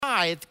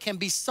tithe can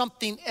be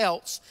something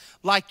else,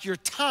 like your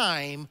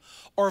time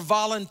or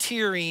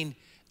volunteering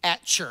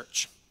at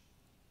church?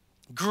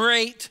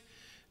 Great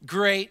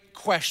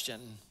question.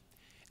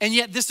 And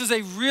yet this is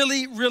a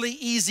really, really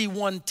easy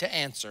one to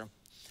answer.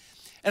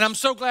 And I'm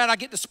so glad I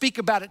get to speak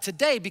about it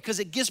today because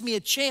it gives me a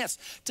chance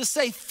to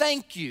say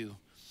thank you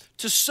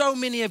to so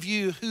many of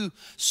you who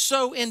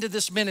sow into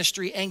this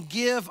ministry and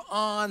give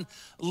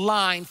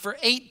online. For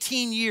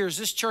 18 years,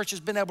 this church has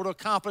been able to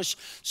accomplish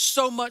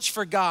so much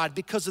for God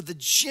because of the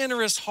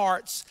generous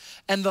hearts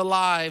and the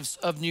lives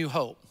of New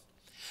Hope.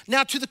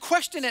 Now, to the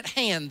question at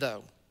hand,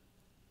 though,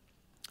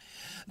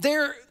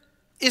 there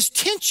is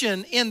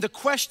tension in the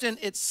question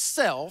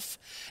itself,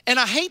 and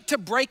I hate to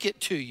break it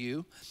to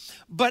you,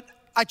 but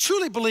I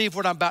truly believe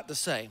what I'm about to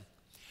say.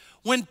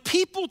 When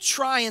people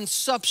try and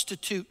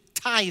substitute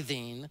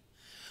tithing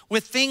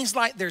with things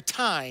like their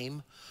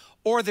time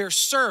or their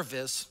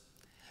service,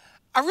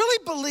 I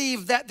really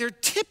believe that they're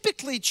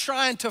typically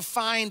trying to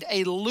find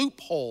a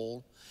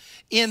loophole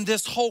in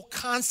this whole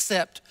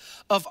concept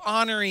of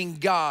honoring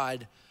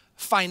God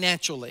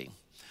financially.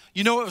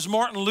 You know, it was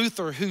Martin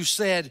Luther who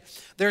said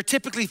there are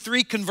typically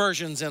 3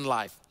 conversions in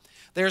life.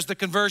 There's the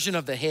conversion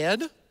of the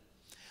head,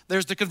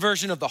 there's the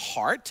conversion of the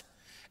heart,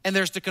 and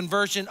there's the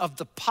conversion of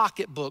the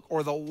pocketbook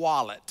or the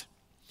wallet.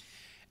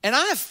 And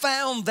I have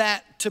found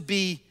that to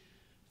be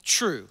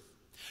true.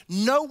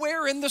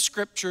 Nowhere in the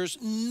scriptures,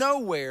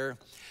 nowhere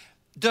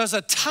does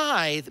a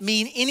tithe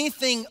mean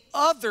anything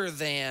other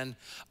than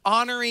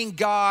honoring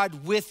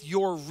God with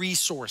your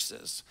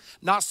resources.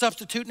 Not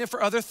substituting it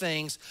for other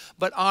things,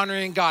 but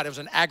honoring God. It was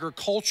an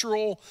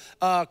agricultural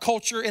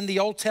culture in the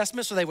Old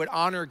Testament, so they would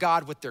honor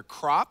God with their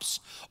crops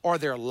or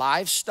their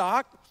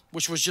livestock,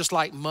 which was just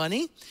like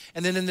money.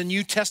 And then in the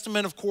New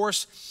Testament, of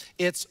course,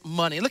 it's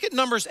money. Look at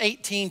Numbers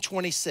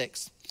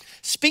 18:26.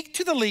 Speak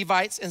to the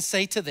Levites and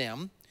say to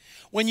them,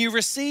 when you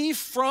receive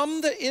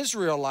from the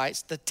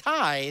Israelites the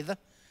tithe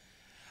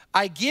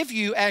I give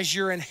you as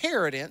your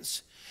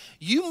inheritance,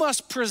 you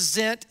must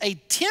present a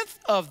tenth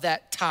of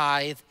that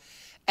tithe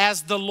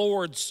as the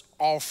Lord's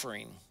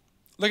offering.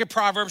 Look at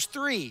Proverbs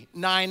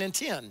 3:9 and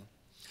 10.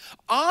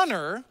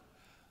 Honor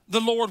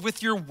the Lord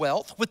with your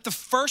wealth, with the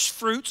first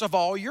fruits of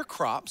all your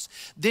crops.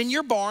 Then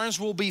your barns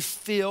will be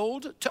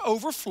filled to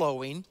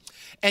overflowing,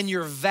 and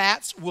your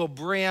vats will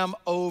brim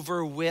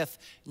over with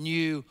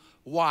new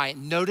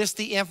wine. Notice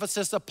the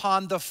emphasis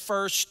upon the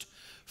first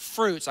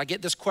fruits. I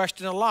get this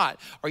question a lot.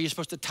 Are you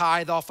supposed to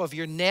tithe off of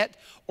your net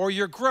or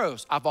your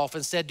gross? I've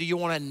often said, do you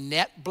want a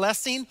net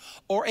blessing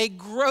or a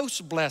gross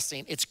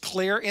blessing? It's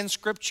clear in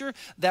scripture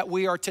that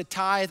we are to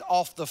tithe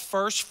off the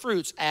first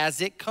fruits.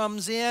 As it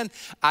comes in,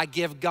 I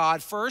give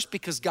God first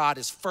because God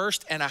is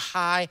first and a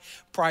high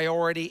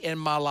priority in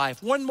my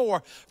life. One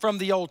more from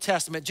the Old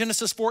Testament,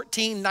 Genesis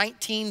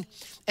 14:19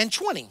 and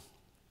 20.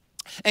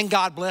 And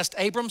God blessed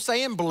Abram,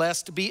 saying,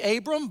 blessed be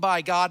Abram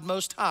by God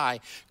Most High,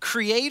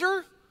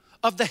 creator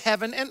of the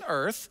heaven and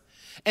earth,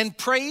 and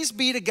praise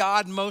be to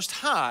God Most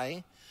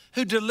High,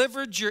 who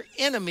delivered your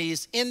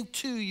enemies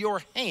into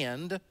your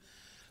hand.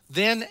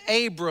 Then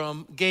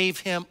Abram gave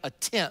him a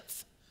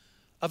tenth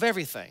of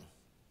everything.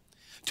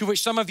 To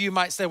which some of you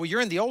might say, well, you're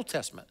in the Old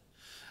Testament.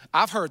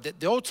 I've heard that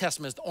the Old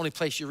Testament is the only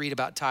place you read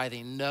about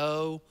tithing.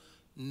 No.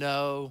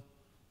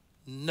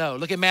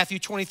 Look at Matthew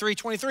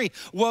 23:23.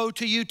 Woe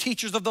to you,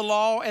 teachers of the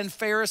law and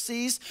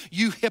Pharisees,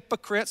 you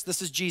hypocrites.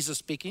 This is Jesus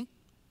speaking.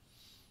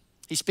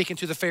 He's speaking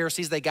to the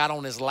Pharisees. They got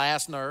on his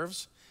last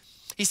nerves.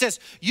 He says,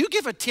 you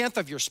give a tenth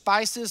of your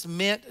spices,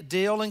 mint,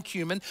 dill, and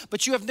cumin,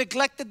 but you have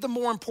neglected the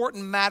more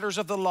important matters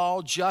of the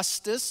law,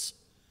 justice,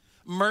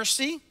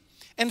 mercy,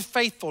 and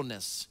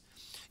faithfulness.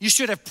 You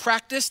should have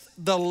practiced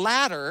the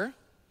latter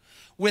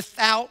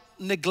without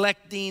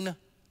neglecting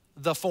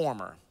the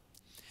former.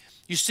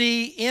 You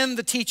see, in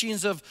the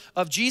teachings of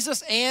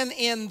Jesus and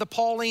in the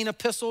Pauline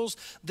epistles,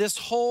 this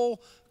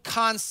whole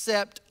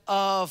concept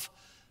of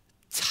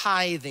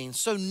tithing.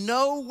 So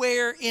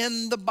nowhere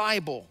in the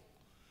Bible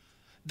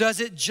does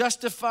it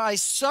justify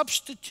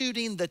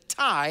substituting the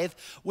tithe,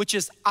 which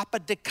is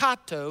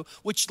apodikato,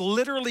 which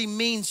literally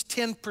means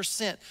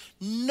 10%.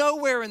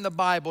 Nowhere in the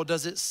Bible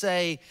does it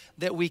say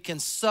that we can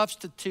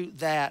substitute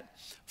that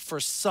for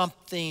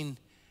something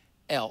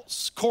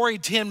else. Corrie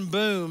ten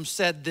Boom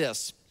said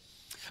this,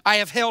 I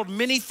have held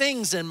many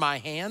things in my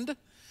hand,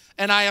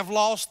 and I have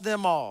lost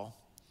them all.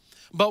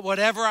 But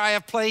whatever I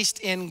have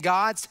placed in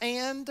God's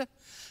hand,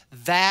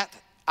 that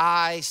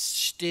I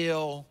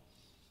still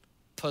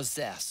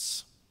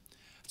possess.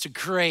 It's a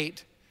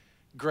great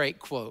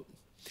quote.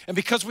 And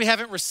because we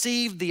haven't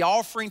received the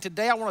offering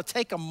today, I want to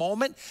take a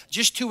moment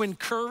just to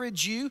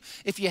encourage you.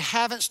 If you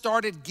haven't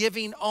started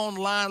giving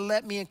online,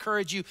 let me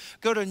encourage you.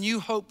 Go to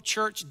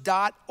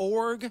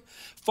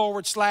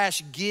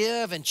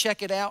newhopechurch.org/give and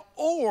check it out.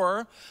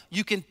 Or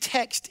you can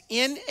text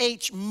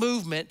NH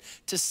Movement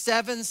to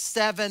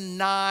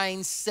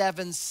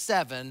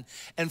 77977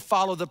 and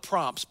follow the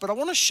prompts. But I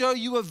want to show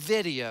you a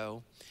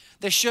video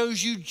that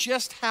shows you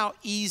just how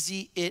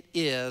easy it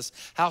is,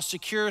 how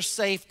secure,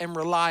 safe, and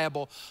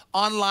reliable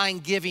online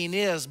giving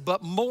is.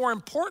 But more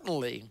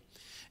importantly,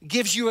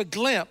 gives you a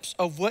glimpse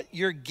of what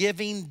your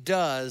giving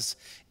does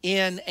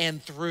in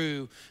and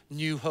through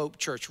New Hope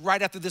Church.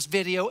 Right after this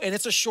video, and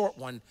it's a short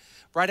one,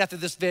 right after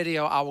this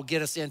video, I will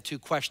get us into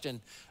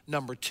question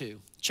number 2.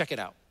 Check it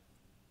out.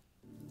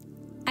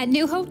 At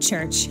New Hope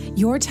Church,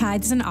 your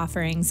tithes and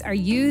offerings are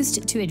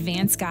used to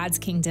advance God's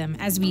kingdom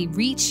as we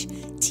reach,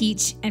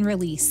 teach, and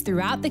release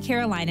throughout the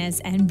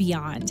Carolinas and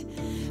beyond.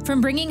 From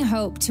bringing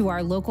hope to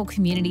our local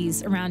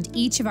communities around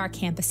each of our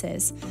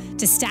campuses,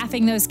 to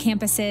staffing those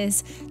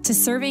campuses, to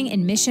serving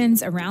in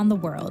missions around the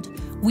world,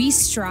 we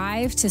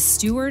strive to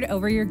steward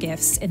over your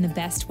gifts in the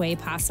best way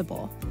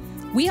possible.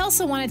 We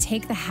also want to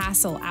take the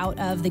hassle out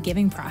of the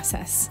giving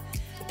process.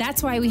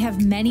 That's why we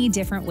have many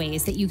different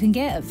ways that you can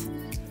give.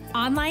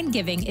 Online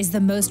giving is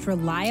the most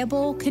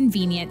reliable,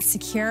 convenient,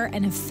 secure,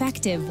 and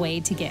effective way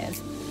to give.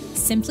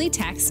 Simply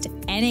text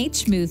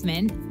NH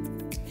Movement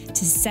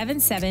to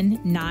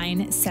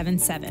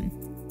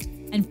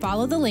 77977 and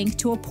follow the link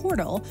to a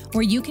portal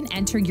where you can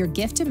enter your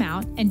gift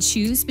amount and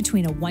choose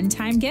between a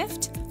one-time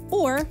gift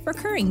or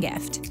recurring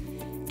gift.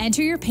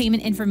 Enter your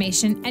payment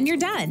information and you're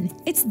done.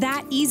 It's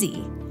that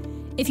easy.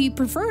 If you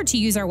prefer to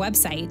use our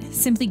website,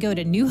 simply go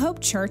to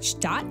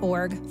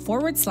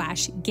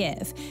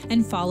newhopechurch.org/give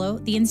and follow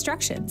the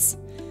instructions.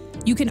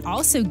 You can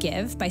also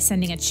give by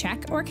sending a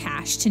check or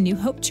cash to New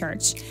Hope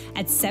Church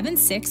at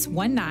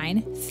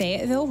 7619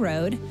 Fayetteville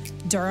Road,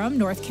 Durham,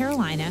 North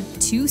Carolina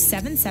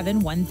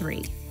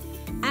 27713.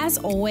 As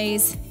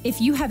always,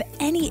 if you have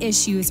any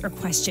issues or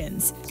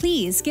questions,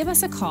 please give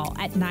us a call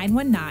at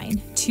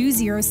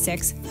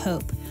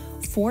 919-206-HOPE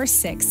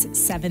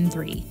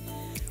 4673.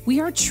 We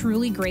are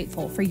truly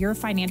grateful for your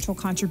financial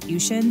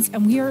contributions,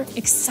 and we are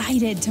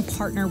excited to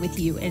partner with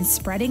you in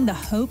spreading the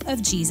hope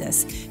of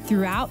Jesus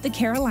throughout the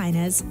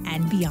Carolinas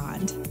and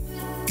beyond.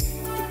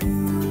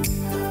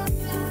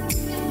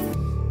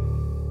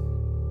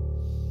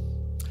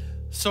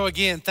 So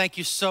again, thank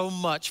you so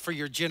much for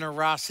your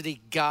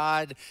generosity.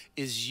 God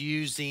is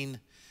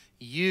using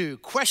you.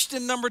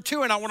 Question number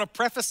 2, and I want to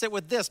preface it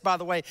with this, by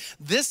the way.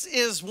 This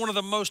is one of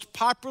the most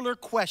popular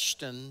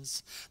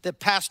questions that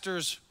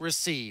pastors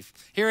receive.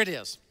 Here it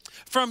is.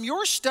 From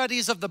your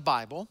studies of the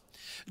Bible,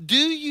 do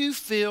you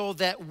feel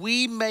that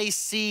we may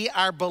see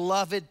our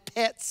beloved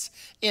pets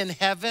in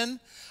heaven?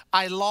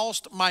 I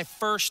lost my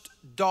first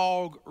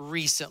dog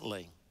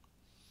recently.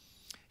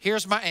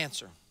 Here's my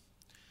answer.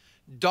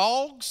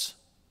 Dogs,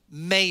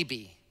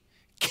 maybe.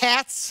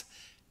 Cats,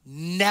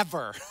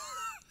 never.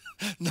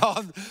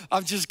 No,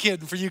 I'm just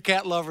kidding. For you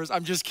cat lovers,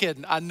 I'm just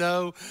kidding. I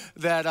know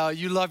that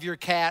you love your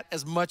cat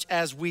as much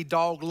as we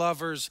dog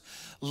lovers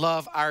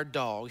love our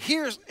dog.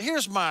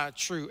 Here's my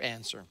true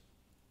answer.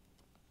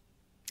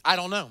 I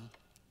don't know.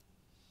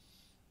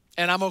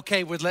 And I'm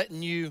okay with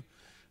letting you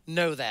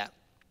know that.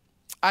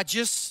 I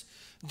just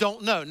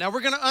don't know. Now,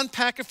 we're going to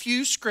unpack a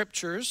few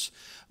scriptures,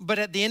 but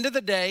at the end of the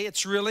day,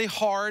 it's really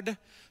hard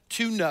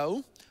to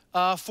know.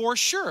 For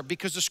sure,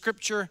 because the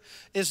scripture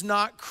is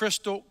not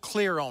crystal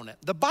clear on it.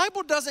 The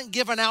Bible doesn't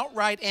give an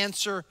outright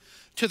answer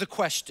to the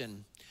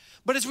question.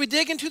 But as we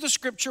dig into the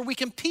scripture, we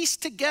can piece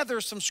together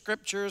some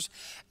scriptures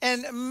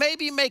and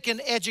maybe make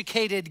an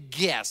educated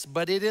guess,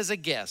 but it is a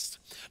guess.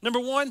 Number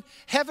 1,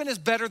 heaven is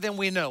better than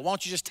we know. Why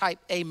don't you just type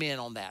amen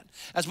on that?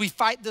 As we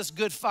fight this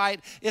good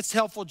fight, it's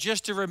helpful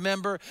just to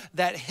remember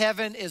that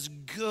heaven is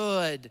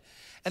good.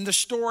 And the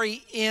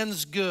story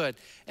ends good.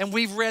 And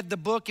we've read the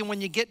book, and when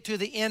you get to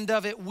the end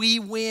of it, we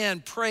win.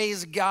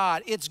 Praise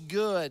God. It's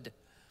good.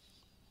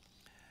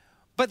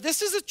 But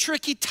this is a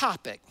tricky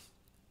topic.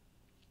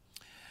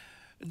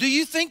 Do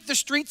you think the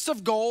streets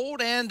of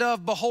gold and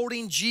of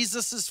beholding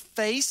Jesus'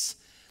 face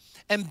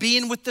and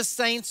being with the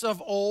saints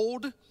of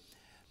old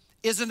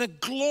isn't a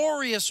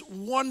glorious,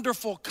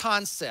 wonderful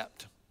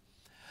concept?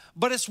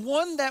 But it's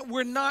one that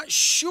we're not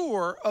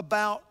sure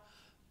about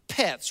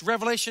pets.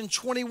 Revelation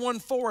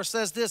 21:4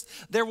 says this: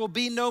 there will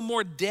be no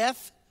more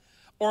death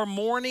or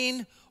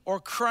mourning or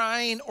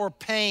crying or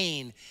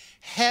pain.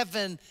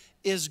 Heaven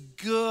is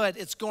good.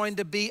 It's going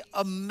to be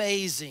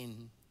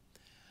amazing.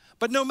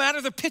 But no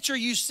matter the picture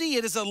you see,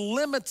 it is a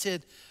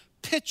limited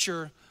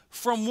picture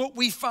from what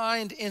we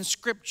find in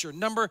Scripture.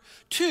 Number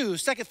 2,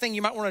 second thing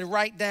you might want to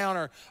write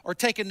down or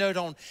take a note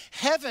on,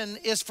 heaven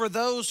is for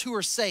those who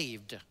are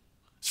saved.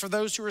 It's for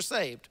those who are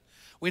saved.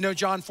 We know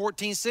John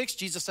 14:6,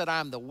 Jesus said, I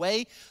am the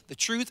way, the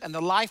truth, and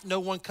the life. No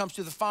one comes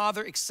to the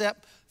Father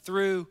except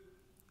through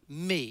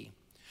me.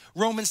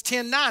 Romans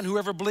 10:9,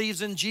 whoever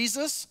believes in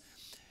Jesus,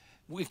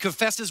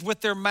 confesses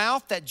with their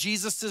mouth that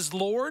Jesus is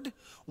Lord,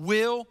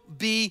 will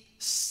be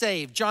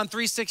saved. John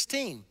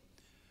 3:16,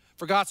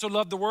 for God so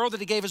loved the world that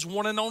he gave his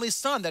one and only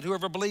Son, that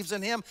whoever believes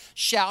in him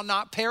shall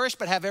not perish,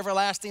 but have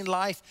everlasting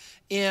life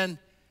in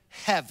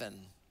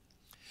heaven.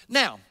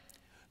 Now,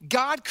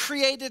 God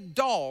created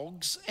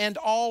dogs and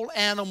all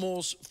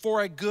animals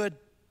for a good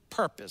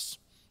purpose,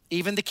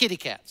 even the kitty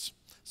cats.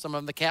 Some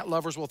of the cat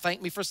lovers will thank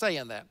me for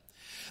saying that.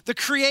 The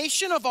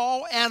creation of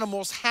all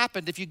animals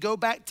happened, if you go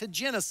back to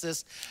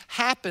Genesis,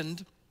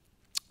 happened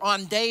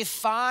on day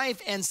 5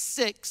 and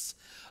 6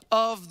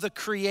 of the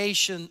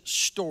creation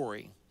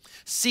story.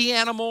 Sea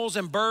animals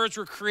and birds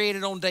were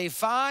created on day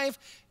 5.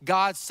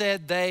 God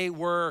said they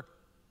were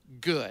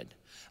good.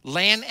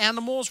 Land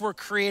animals were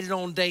created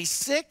on day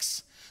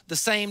 6. The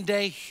same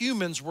day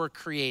humans were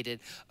created.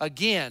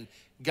 Again,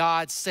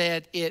 God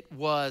said it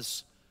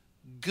was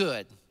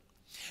good.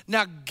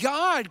 Now,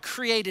 God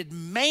created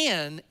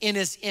man in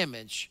his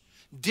image,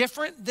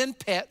 different than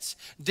pets,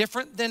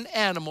 different than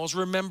animals.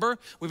 Remember,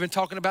 we've been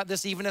talking about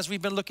this even as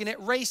we've been looking at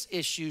race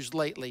issues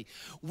lately.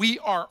 We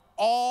are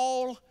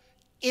all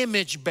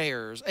image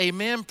bearers.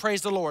 Amen.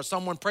 Praise the Lord.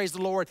 Someone praise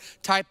the Lord.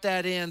 Type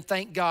that in.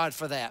 Thank God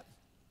for that.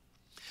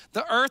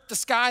 The earth, the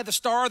sky, the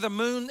star, the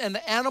moon, and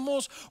the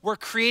animals were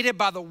created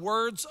by the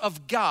words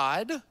of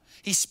God.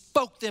 He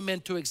spoke them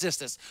into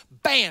existence.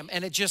 Bam,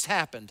 and it just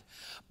happened.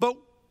 But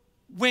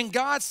when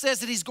God says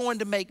that he's going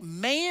to make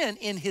man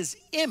in his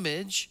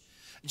image,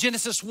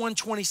 Genesis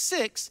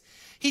 1:26,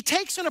 he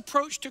takes an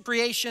approach to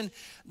creation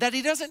that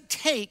he doesn't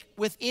take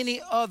with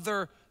any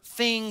other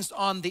things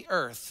on the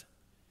earth.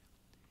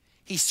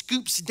 He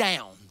scoops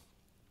down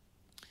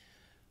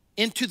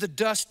into the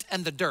dust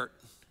and the dirt,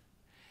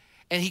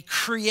 and he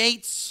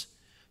creates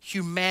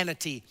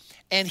humanity,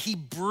 and he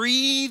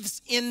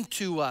breathes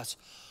into us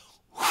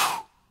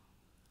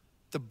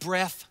the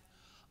breath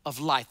of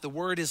life. The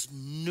word is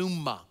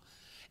pneuma,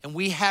 and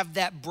we have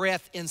that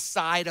breath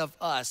inside of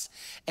us,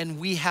 and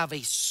we have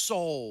a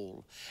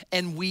soul,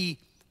 and we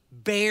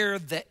bear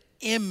the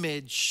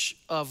image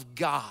of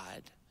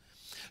God.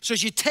 So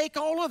as you take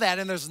all of that,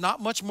 and there's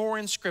not much more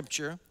in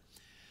Scripture,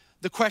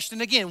 the question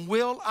again,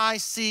 will I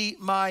see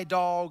my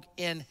dog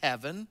in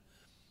heaven?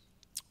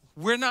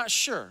 We're not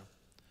sure.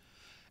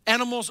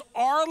 Animals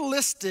are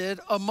listed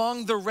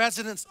among the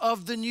residents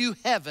of the new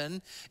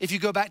heaven. If you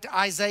go back to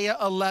Isaiah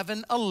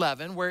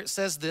 11:11, where it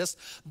says this,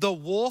 the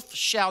wolf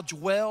shall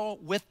dwell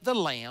with the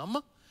lamb,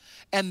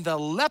 and the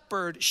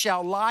leopard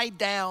shall lie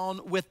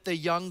down with the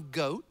young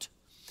goat,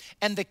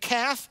 and the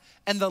calf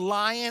and the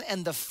lion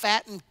and the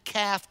fattened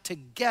calf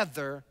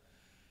together,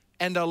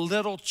 and a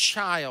little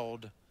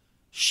child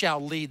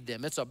shall lead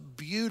them. It's a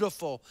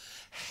beautiful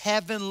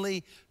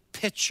heavenly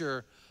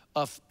picture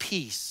of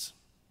peace.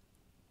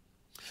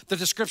 The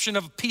description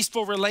of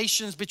peaceful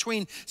relations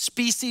between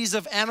species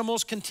of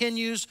animals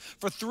continues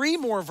for 3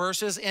 more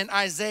verses in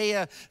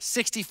Isaiah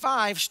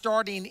 65,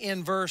 starting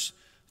in verse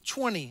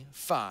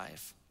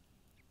 25.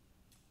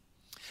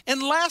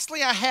 And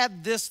lastly, I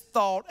had this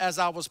thought as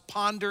I was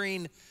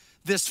pondering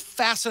this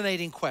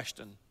fascinating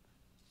question.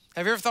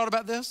 Have you ever thought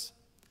about this?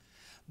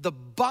 The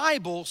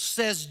Bible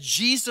says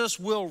Jesus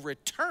will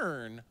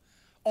return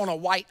on a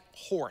white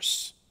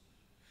horse.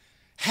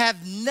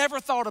 Have never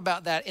thought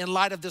about that in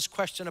light of this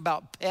question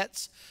about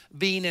pets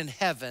being in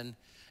heaven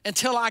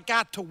until I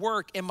got to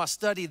work in my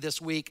study this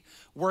week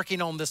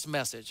working on this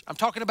message. I'm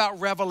talking about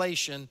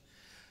Revelation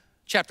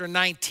chapter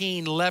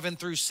 19, 11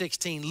 through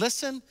 16.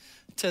 Listen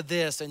to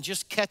this and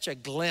just catch a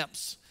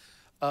glimpse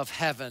of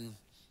heaven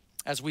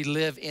as we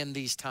live in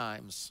these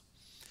times.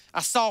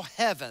 I saw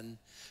heaven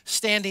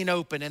standing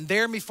open, and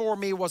there before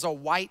me was a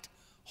white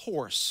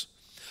horse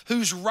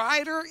whose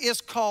rider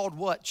is called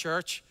what,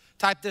 church?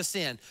 Type this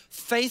in.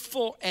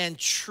 Faithful and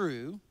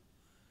true.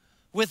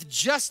 With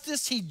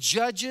justice he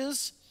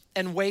judges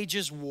and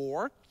wages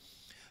war.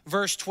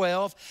 Verse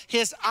 12,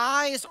 his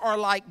eyes are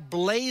like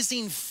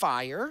blazing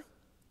fire,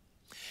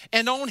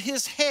 and on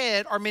his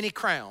head are many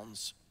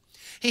crowns.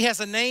 He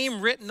has a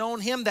name written on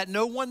him that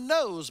no one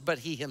knows but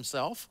he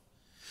himself.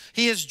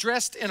 He is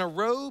dressed in a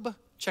robe,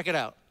 check it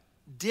out,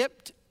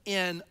 dipped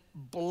in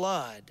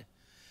blood.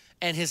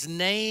 And his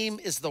name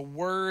is the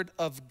Word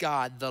of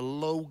God, the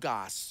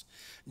Logos.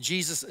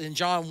 Jesus, in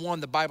John 1,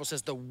 the Bible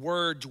says, the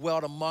Word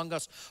dwelt among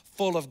us,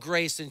 full of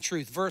grace and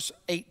truth. Verse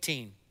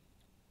 18.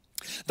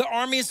 The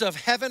armies of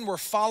heaven were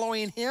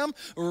following him,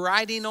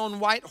 riding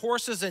on white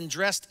horses and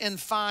dressed in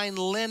fine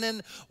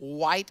linen,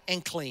 white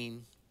and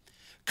clean.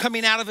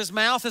 Coming out of his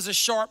mouth is a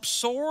sharp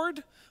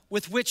sword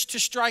with which to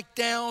strike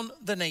down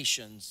the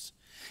nations.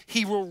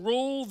 He will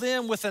rule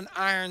them with an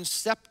iron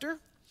scepter.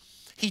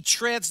 He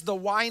treads the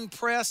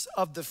winepress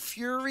of the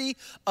fury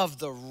of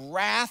the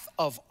wrath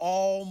of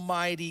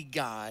Almighty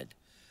God.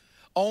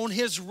 On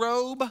his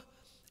robe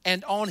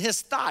and on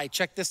his thigh,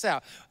 check this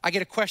out. I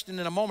get a question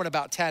in a moment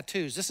about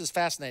tattoos. This is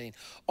fascinating.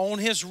 On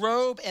his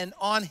robe and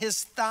on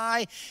his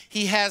thigh,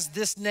 he has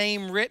this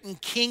name written,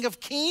 King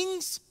of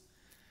Kings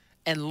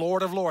and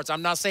Lord of Lords.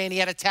 I'm not saying he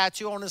had a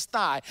tattoo on his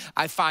thigh.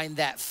 I find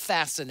that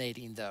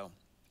fascinating though.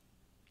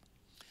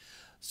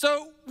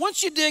 So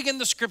once you dig in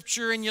the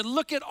scripture and you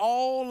look at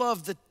all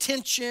of the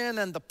tension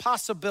and the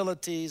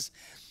possibilities,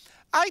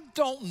 I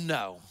don't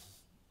know.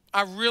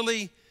 I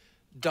really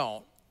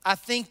don't. I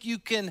think you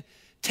can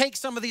take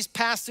some of these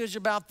passages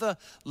about the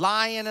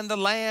lion and the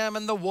lamb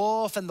and the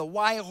wolf and the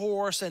white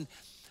horse, and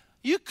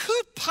you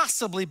could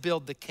possibly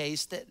build the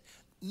case that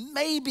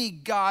maybe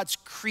God's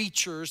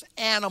creatures,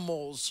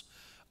 animals,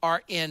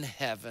 are in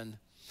heaven.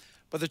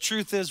 But the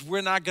truth is,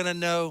 we're not going to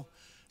know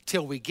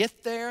till we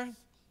get there.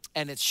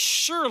 And it's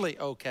surely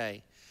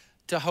okay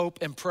to hope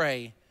and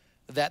pray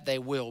that they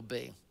will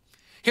be.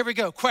 Here we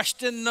go.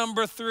 Question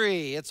number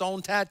 3. It's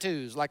on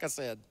tattoos, like I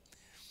said.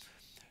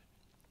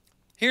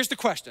 Here's the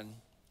question.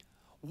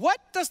 What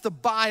does the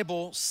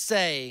Bible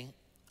say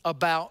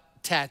about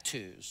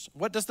tattoos?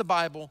 What does the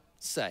Bible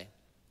say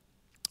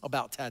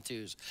about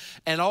tattoos?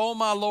 And oh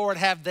my Lord,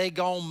 have they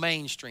gone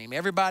mainstream.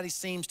 Everybody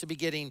seems to be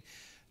getting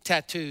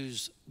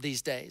tattoos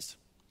these days.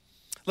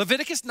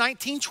 Leviticus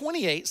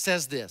 19:28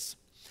 says this,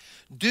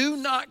 do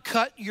not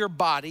cut your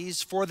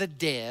bodies for the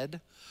dead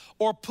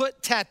or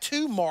put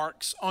tattoo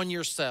marks on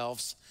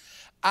yourselves.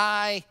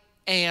 I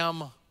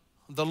am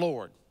the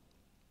Lord.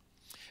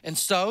 And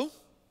so,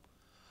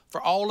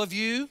 for all of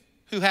you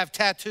who have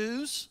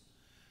tattoos,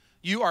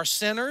 you are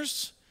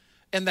sinners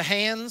in the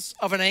hands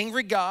of an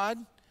angry God,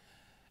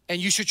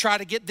 and you should try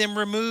to get them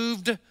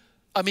removed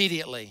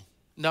immediately.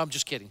 No, I'm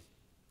just kidding.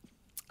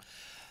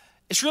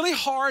 It's really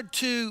hard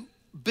to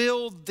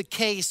build the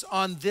case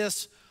on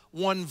this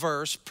one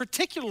verse,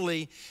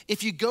 particularly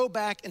if you go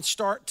back and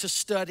start to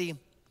study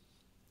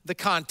the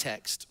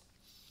context.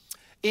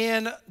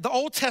 In the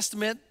Old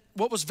Testament,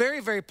 what was very,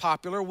 very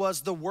popular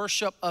was the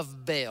worship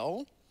of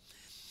Baal.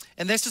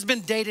 And this has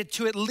been dated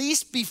to at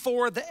least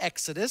before the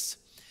Exodus,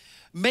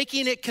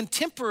 making it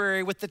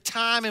contemporary with the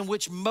time in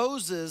which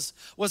Moses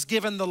was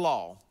given the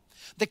law.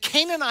 The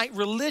Canaanite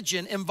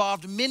religion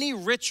involved many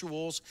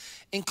rituals,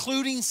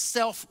 including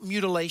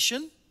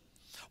self-mutilation.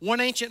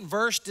 One ancient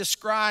verse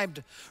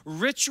described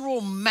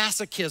ritual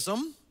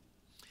masochism.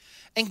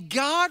 And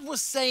God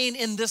was saying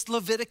in this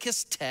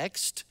Leviticus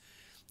text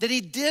that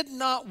he did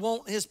not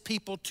want his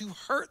people to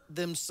hurt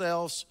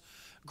themselves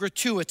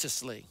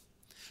gratuitously.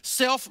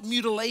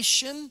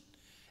 Self-mutilation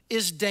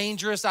is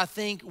dangerous. I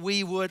think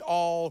we would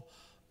all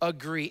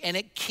agree. And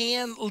it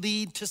can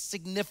lead to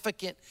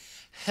significant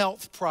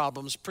health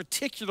problems,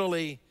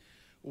 particularly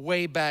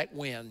way back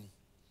when.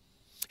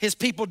 His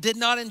people did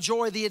not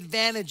enjoy the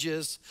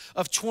advantages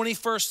of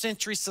 21st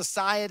century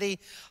society,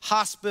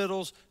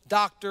 hospitals,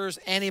 doctors,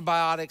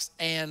 antibiotics,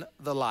 and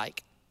the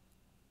like.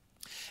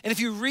 And if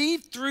you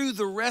read through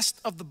the rest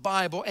of the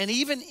Bible and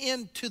even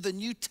into the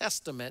New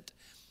Testament,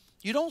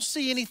 you don't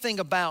see anything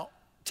about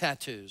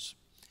tattoos.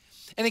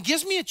 And it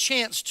gives me a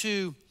chance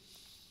to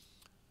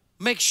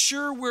make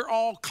sure we're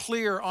all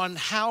clear on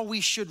how we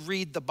should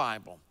read the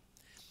Bible.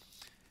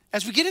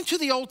 As we get into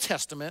the Old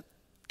Testament,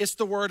 it's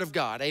the Word of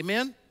God,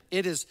 amen?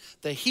 It is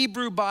the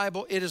Hebrew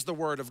Bible, it is the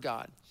Word of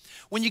God.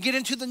 When you get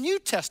into the New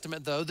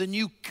Testament, though, the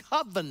new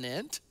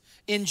covenant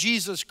in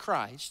Jesus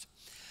Christ,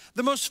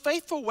 the most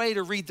faithful way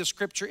to read the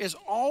Scripture is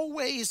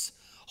always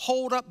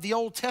hold up the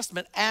Old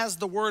Testament as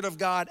the Word of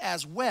God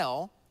as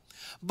well,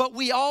 but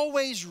we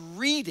always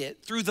read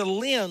it through the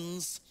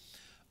lens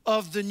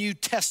of the New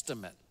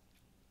Testament.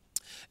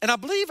 And I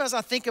believe as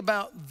I think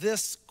about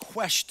this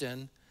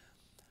question,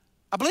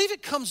 I believe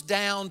it comes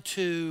down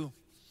to,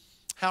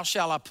 how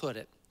shall I put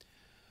it?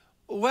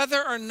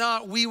 Whether or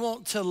not we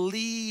want to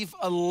leave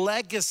a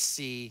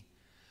legacy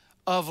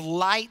of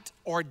light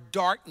or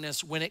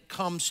darkness when it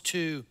comes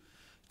to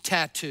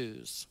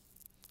tattoos.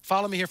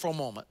 Follow me here for a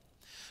moment.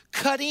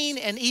 Cutting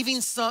and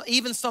even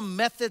some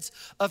methods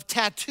of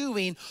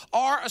tattooing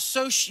are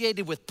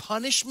associated with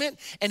punishment,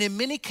 and in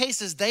many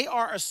cases, they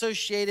are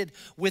associated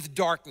with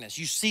darkness.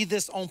 You see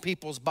this on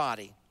people's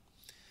body.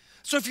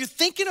 So if you're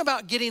thinking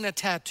about getting a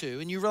tattoo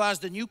and you realize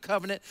the new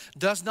covenant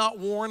does not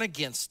warn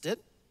against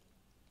it,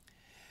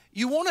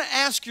 you want to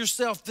ask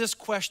yourself this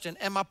question: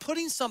 am I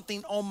putting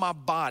something on my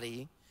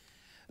body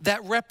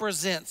that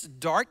represents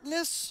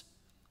darkness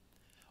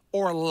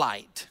or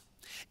light?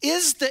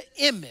 Is the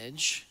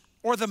image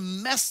or the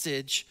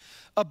message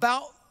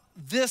about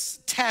this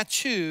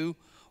tattoo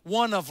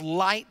one of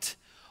light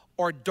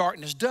or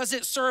darkness? Does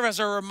it serve as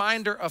a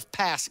reminder of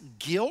past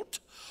guilt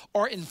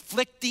or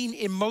inflicting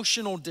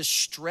emotional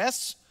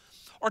distress?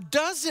 Or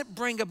does it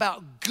bring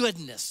about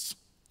goodness,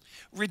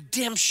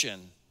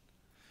 redemption,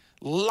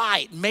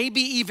 light,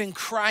 maybe even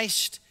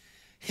Christ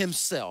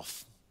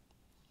himself?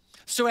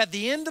 So at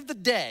the end of the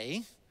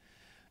day,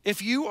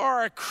 if you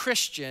are a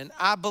Christian,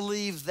 I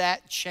believe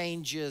that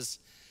changes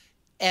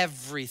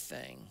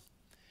everything.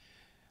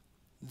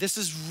 This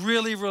is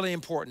really, really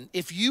important.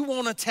 If you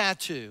want a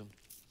tattoo,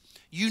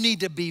 you need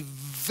to be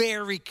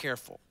very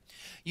careful.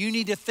 You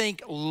need to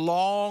think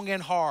long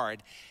and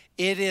hard.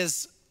 It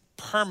is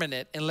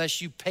permanent unless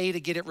you pay to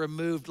get it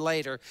removed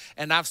later.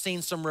 And I've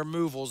seen some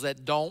removals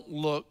that don't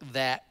look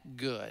that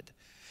good.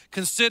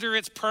 Consider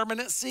its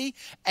permanency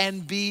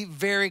and be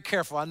very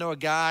careful. I know a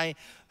guy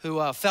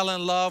who fell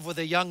in love with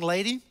a young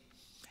lady,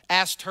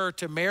 asked her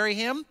to marry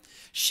him.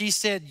 She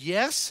said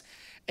yes,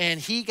 and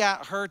he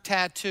got her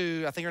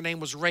tattoo. I think her name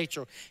was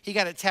Rachel. He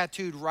got it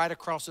tattooed right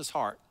across his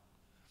heart.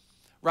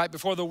 Right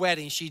before the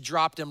wedding, she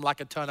dropped him like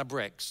a ton of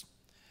bricks.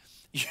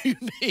 You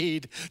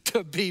need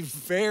to be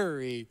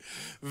very,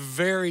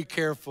 very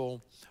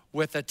careful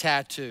with a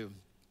tattoo.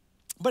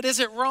 But is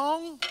it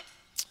wrong?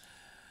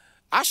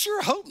 I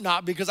sure hope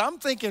not, because I'm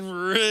thinking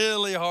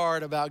really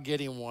hard about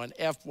getting one,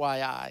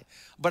 FYI.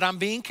 But I'm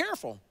being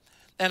careful.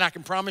 And I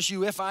can promise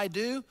you, if I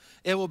do,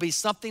 it will be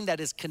something that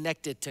is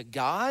connected to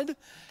God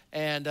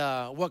and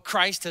what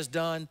Christ has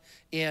done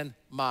in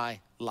my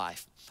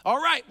life.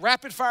 All right,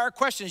 rapid fire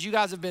questions. You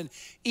guys have been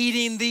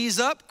eating these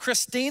up.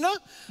 Christina,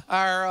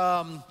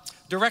 our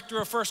director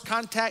of First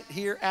Contact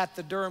here at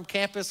the Durham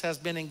campus, has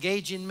been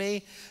engaging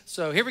me.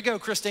 So here we go,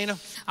 Christina.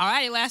 All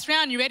right, last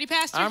round. You ready,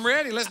 Pastor? I'm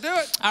ready. Let's do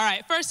it. All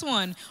right, first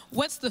one.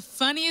 What's the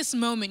funniest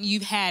moment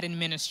you've had in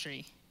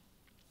ministry?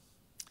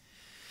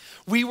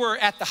 We were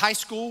at the high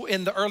school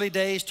in the early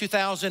days,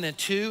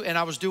 2002, and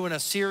I was doing a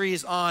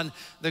series on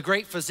the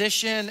great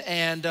physician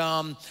and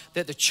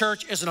that the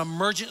church is an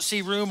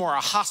emergency room or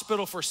a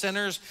hospital for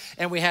sinners.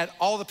 And we had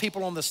all the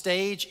people on the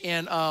stage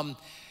in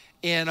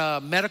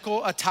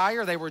medical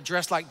attire. They were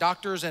dressed like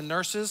doctors and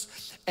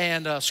nurses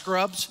and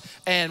scrubs.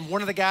 And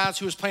one of the guys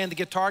who was playing the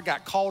guitar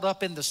got called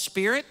up in the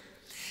spirit.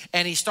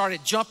 And he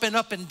started jumping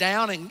up and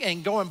down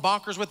and going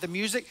bonkers with the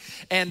music.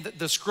 And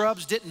the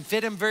scrubs didn't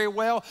fit him very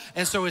well.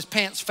 And so his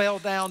pants fell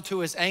down to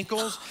his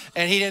ankles.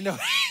 And he didn't know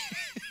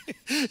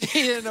he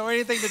didn't know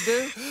anything to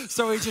do.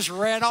 So he just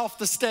ran off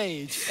the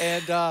stage.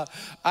 And I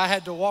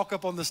had to walk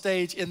up on the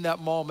stage in that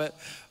moment,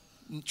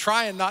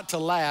 trying not to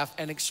laugh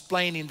and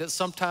explaining that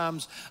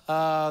sometimes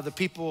the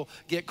people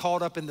get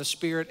caught up in the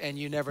spirit and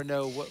you never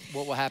know what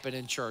will happen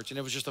in church. And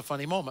it was just a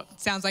funny moment.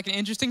 Sounds like an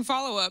interesting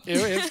follow-up.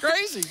 It's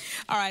crazy.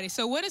 All righty,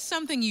 so what is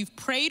something you've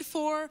prayed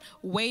for,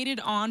 waited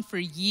on for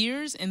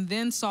years, and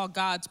then saw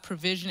God's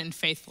provision and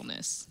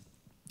faithfulness?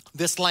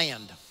 This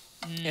land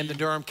in the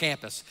Durham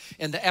campus,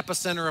 in the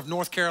epicenter of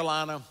North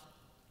Carolina.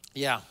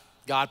 Yeah,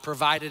 God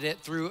provided it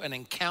through an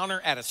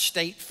encounter at a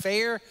state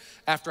fair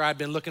after I'd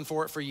been looking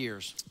for it for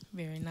years.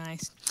 Very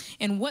nice.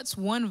 And what's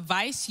one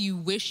vice you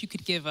wish you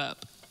could give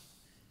up?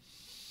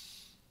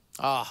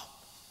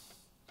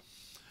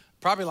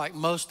 Probably like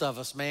most of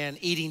us, man,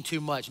 eating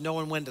too much,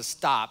 knowing when to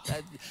stop.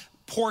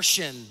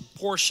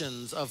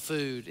 Portions of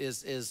food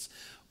is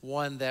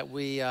one that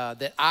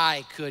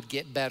I could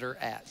get better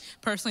at.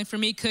 Personally, for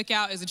me,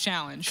 cookout is a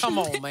challenge. Come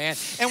on, man.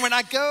 And when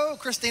I go,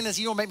 Christina,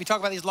 you'll make me talk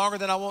about these longer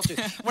than I want to.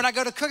 When I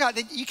go to cookout,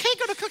 you can't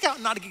go to cookout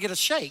and not get a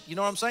shake. You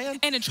know what I'm saying?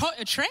 And a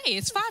tray,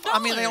 it's $5. I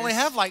mean, they only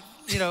have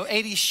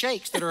 80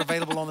 shakes that are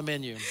available on the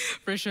menu.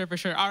 For sure.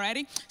 All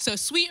righty. So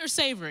sweet or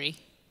savory?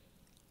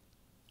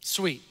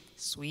 Sweet.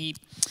 Sweet.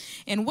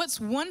 And what's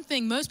one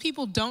thing most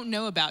people don't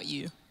know about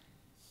you?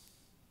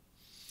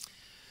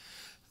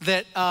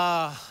 That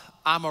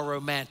I'm a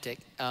romantic.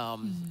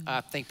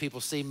 I think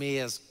people see me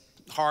as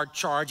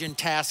hard-charging,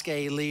 task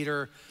A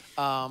leader,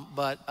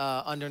 but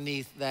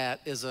underneath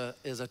that is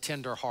a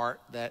tender heart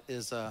that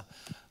is a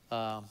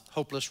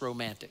hopeless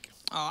romantic.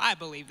 Oh, I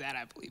believe that.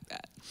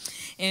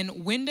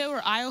 And window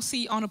or aisle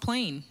seat on a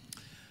plane?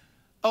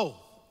 Oh,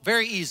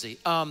 very easy.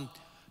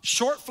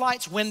 Short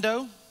flights,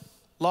 window.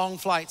 Long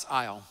flights,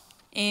 aisle.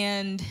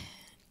 And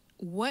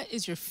what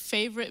is your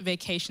favorite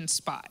vacation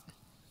spot?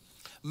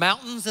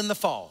 Mountains in the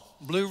fall.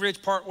 Blue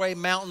Ridge Parkway,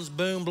 mountains,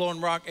 Boone, Blowing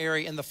Rock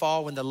area in the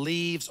fall when the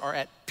leaves are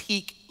at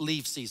peak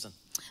leaf season.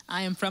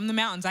 I am from the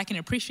mountains. I can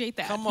appreciate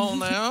that. Come on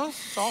now.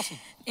 It's awesome.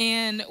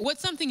 And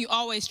what's something you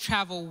always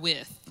travel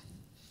with?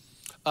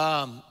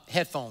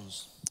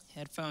 Headphones.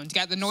 Headphones. You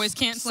got the noise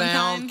canceling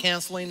Sound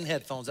canceling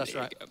headphones. That's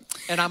right.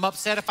 And I'm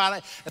upset if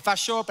I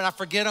show up and I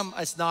forget them.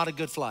 It's not a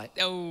good flight.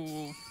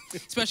 Oh,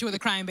 especially with a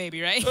crying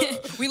baby, right?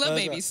 We love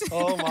babies. Right.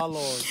 Oh my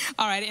Lord.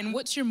 All right. And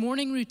what's your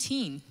morning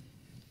routine?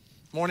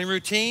 Morning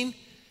routine: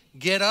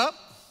 get up,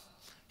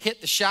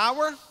 hit the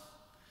shower,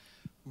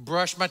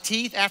 brush my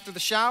teeth after the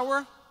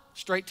shower,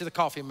 straight to the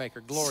coffee maker.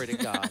 Glory to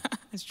God.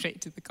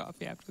 Straight to the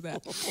coffee after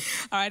that.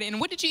 All right. And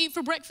what did you eat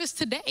for breakfast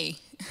today?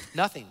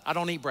 Nothing. I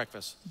don't eat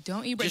breakfast.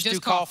 Don't eat breakfast.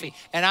 Just do coffee.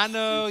 And I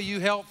know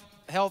you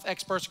health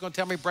experts are going to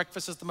tell me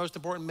breakfast is the most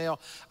important meal.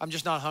 I'm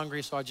just not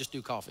hungry, so I just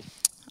do coffee.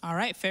 All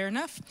right, fair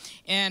enough.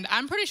 And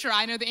I'm pretty sure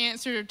I know the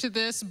answer to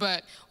this,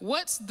 but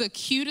what's the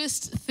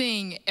cutest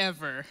thing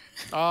ever?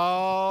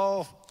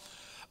 Oh,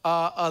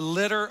 a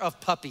litter of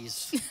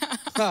puppies.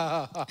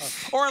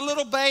 Or a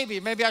little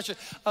baby. Maybe I should.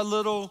 A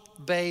little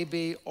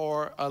baby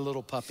or a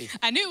little puppy.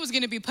 I knew it was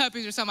going to be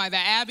puppies or something like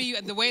that. Abby,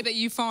 the way that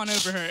you fawn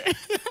over her.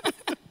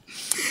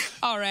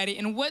 All righty.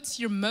 And what's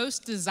your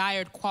most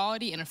desired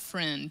quality in a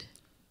friend?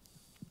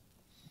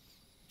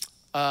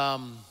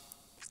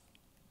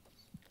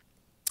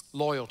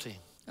 Loyalty.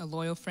 A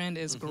loyal friend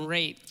is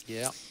great.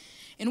 Yeah.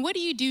 And what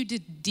do you do to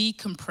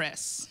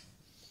decompress?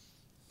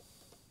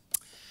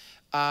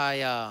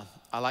 I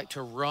like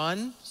to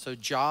run, so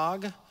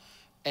jog,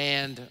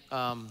 and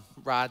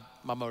ride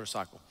my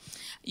motorcycle.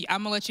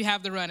 I'm gonna let you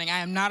have the running. I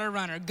am not a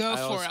runner. Go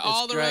for it.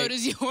 All the road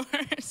is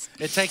yours.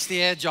 It takes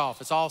the edge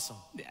off. It's awesome.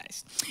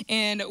 Nice.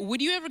 And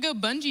would you ever go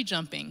bungee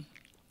jumping?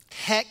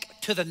 Heck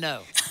to the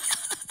no.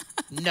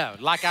 No,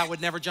 like I would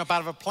never jump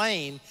out of a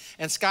plane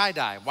and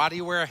skydive. Why do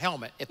you wear a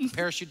helmet? If the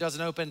parachute doesn't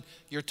open,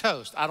 you're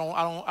toast. I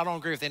don't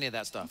agree with any of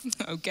that stuff.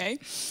 Okay.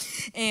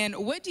 And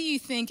what do you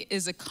think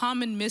is a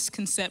common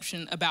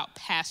misconception about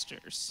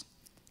pastors?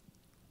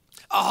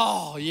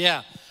 Oh,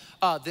 yeah.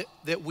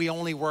 That we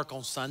only work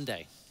on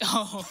Sunday.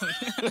 Oh,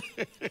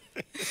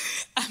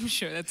 I'm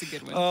sure that's a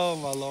good one. Oh,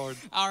 my Lord.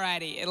 All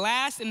righty.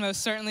 Last and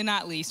most certainly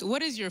not least,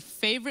 what is your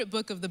favorite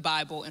book of the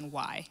Bible and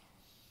why?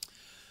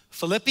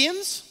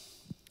 Philippians,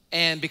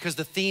 and because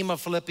the theme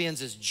of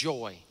Philippians is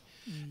joy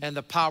and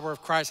the power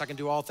of Christ. I can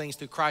do all things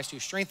through Christ who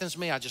strengthens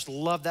me. I just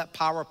love that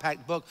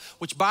power-packed book,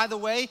 which, by the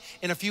way,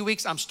 in a few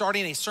weeks, I'm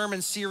starting a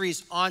sermon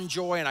series on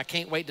joy, and I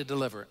can't wait to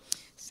deliver it.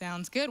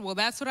 Sounds good. Well,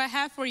 that's what I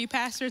have for you,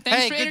 Pastor.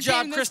 Thanks for good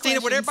job, entertaining those Christina.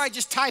 Would questions. everybody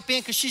just type in,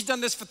 because she's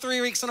done this for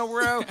 3 weeks in a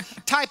row.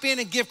 Type in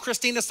and give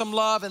Christina some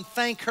love and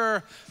thank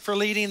her for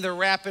leading the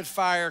rapid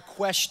fire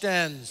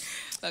questions.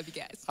 Love you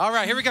guys. All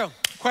right, here we go.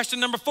 Question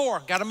number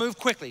 4. Got to move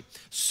quickly.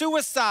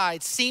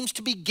 Suicide seems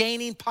to be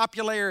gaining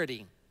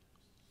popularity.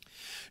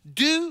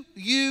 Do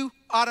you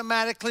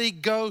automatically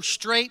go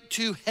straight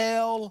to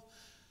hell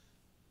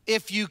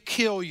if you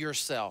kill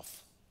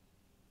yourself?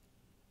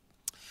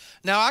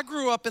 Now, I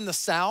grew up in the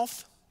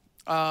South,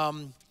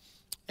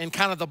 in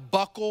kind of the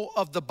buckle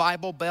of the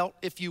Bible Belt,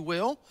 if you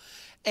will.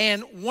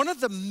 And one of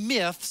the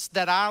myths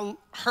that I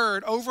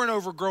heard over and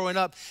over growing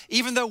up,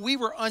 even though we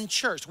were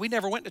unchurched, we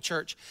never went to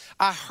church,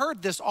 I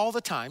heard this all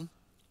the time,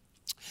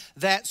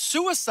 that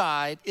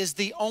suicide is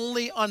the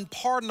only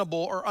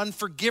unpardonable or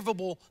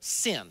unforgivable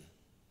sin.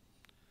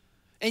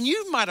 And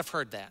you might have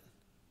heard that.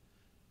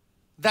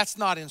 That's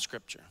not in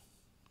Scripture.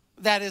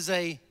 That is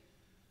a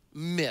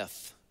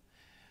myth.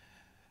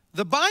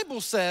 The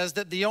Bible says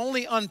that the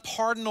only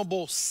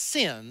unpardonable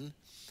sin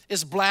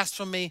is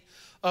blasphemy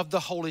of the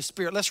Holy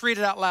Spirit. Let's read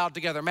it out loud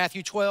together.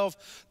 Matthew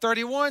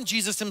 12:31,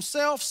 Jesus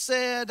himself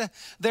said,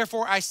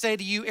 "Therefore I say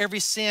to you, every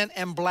sin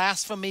and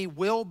blasphemy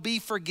will be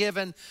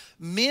forgiven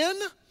men,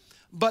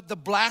 but the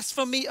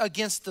blasphemy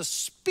against the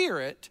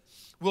Spirit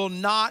will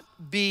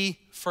not be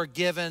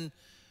forgiven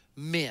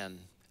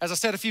men." As I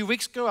said a few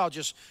weeks ago, I'll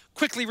just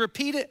quickly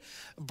repeat it.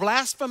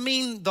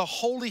 Blaspheming the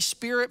Holy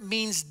Spirit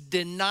means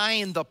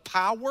denying the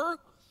power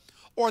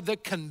or the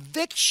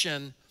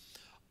conviction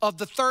of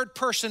the third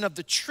person of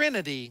the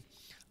Trinity,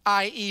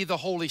 i.e. the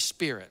Holy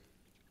Spirit.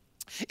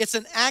 It's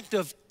an act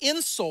of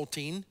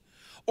insulting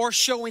or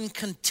showing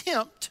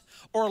contempt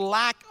or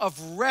lack of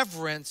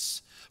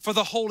reverence for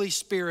the Holy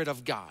Spirit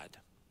of God.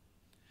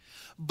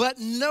 But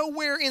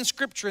nowhere in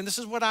Scripture, and this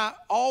is what I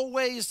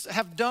always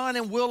have done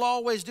and will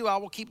always do, I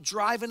will keep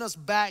driving us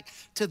back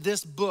to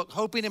this book,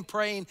 hoping and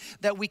praying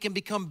that we can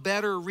become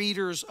better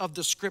readers of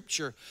the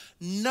Scripture.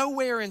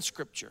 Nowhere in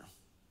Scripture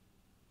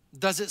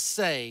does it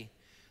say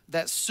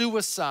that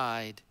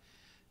suicide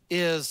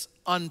is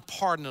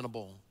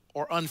unpardonable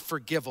or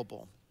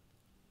unforgivable.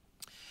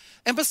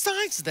 And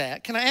besides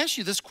that, can I ask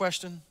you this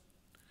question?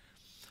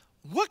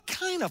 What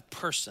kind of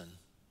person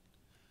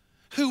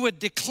who would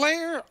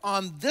declare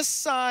on this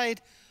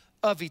side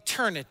of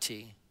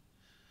eternity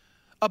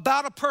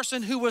about a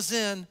person who was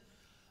in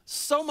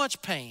so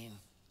much pain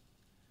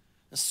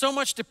and so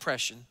much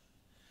depression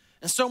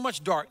and so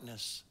much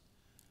darkness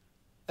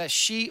that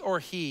she or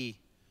he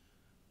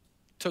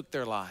took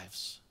their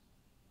lives?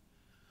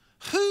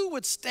 Who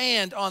would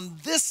stand on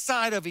this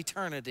side of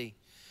eternity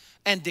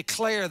and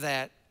declare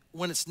that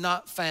when it's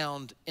not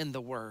found in the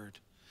Word?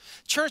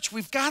 Church,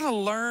 we've got to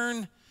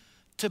learn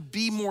to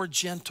be more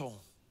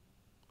gentle.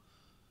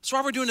 That's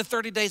why we're doing the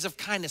 30 days of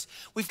kindness.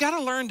 We've got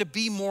to learn to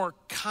be more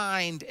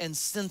kind and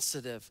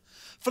sensitive.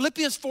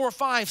 Philippians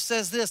 4:5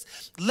 says this,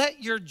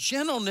 "Let your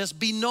gentleness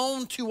be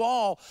known to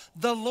all.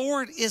 The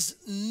Lord is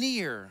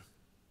near."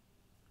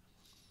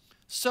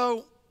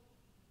 So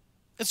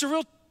it's a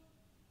real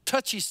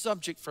touchy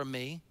subject for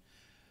me.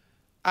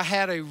 I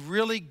had a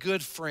really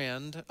good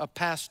friend, a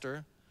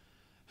pastor,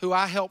 who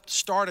I helped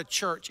start a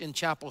church in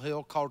Chapel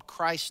Hill called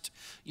Christ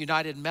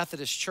United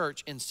Methodist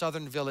Church in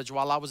Southern Village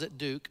while I was at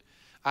Duke.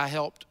 I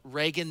helped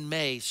Reagan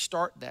May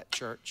start that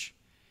church.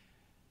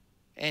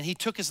 And he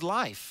took his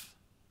life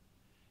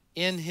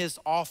in his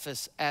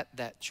office at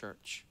that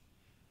church.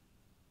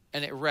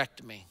 And it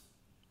wrecked me.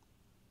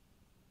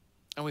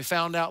 And we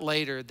found out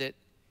later that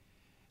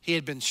he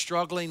had been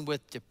struggling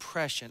with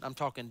depression. I'm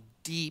talking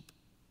deep,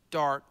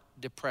 dark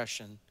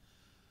depression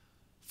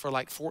for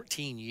like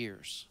 14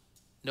 years.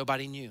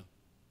 Nobody knew.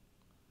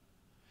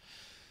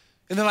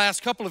 In the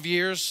last couple of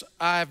years,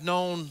 I've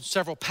known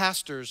several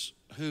pastors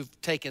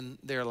who've taken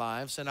their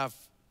lives, and I've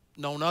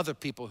known other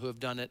people who have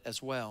done it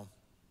as well.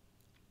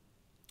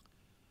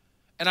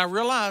 And I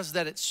realize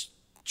that it's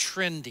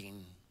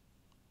trending.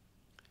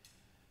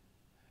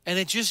 And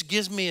it just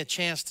gives me a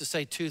chance to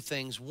say two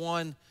things.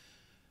 One,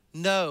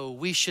 no,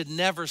 we should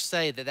never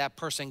say that that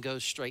person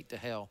goes straight to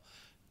hell.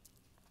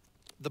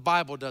 The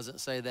Bible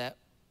doesn't say that.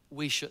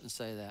 We shouldn't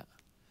say that.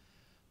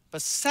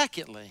 But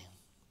secondly,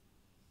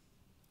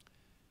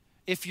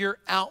 if you're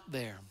out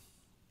there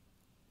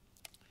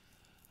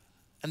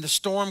and the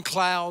storm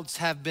clouds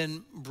have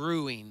been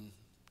brewing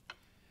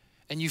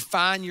and you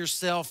find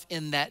yourself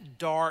in that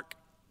dark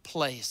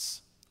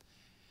place,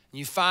 and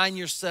you find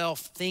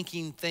yourself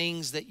thinking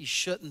things that you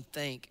shouldn't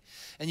think,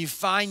 and you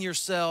find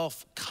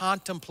yourself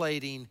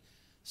contemplating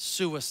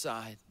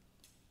suicide,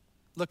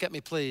 look at me,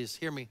 please.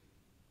 Hear me.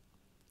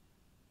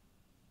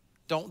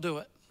 Don't do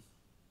it.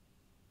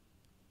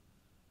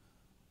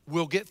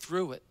 We'll get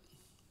through it.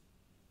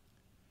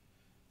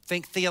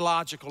 Think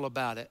theological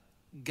about it.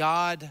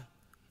 God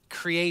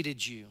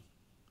created you.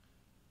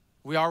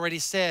 We already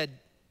said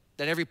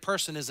that every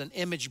person is an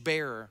image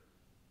bearer.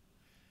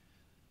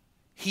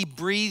 He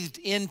breathed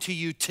into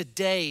you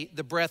today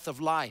the breath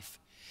of life.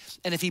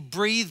 And if he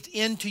breathed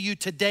into you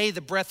today the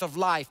breath of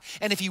life,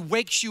 and if he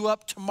wakes you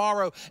up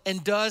tomorrow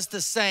and does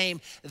the same,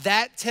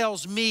 that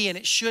tells me, and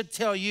it should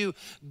tell you,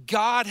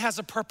 God has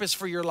a purpose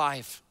for your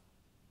life.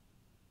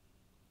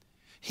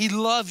 He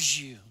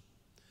loves you.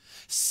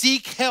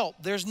 Seek help.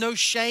 There's no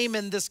shame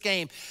in this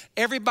game.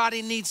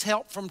 Everybody needs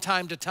help from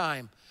time to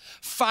time.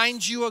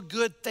 Find you a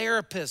good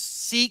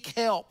therapist. Seek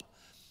help.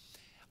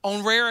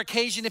 On rare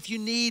occasion, if you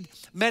need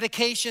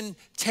medication,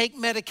 take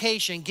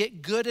medication.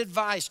 Get good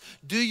advice.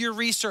 Do your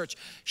research.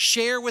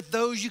 Share with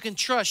those you can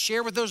trust.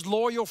 Share with those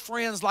loyal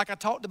friends like I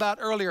talked about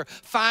earlier.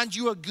 Find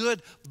you a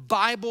good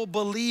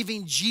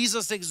Bible-believing,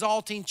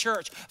 Jesus-exalting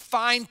church.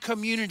 Find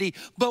community.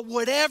 But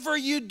whatever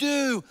you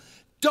do,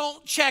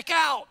 don't check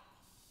out.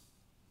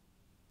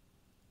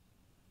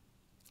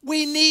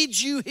 We need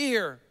you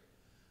here.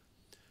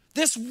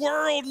 This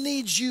world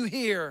needs you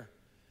here.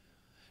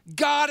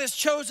 God has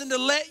chosen to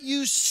let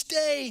you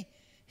stay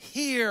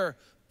here.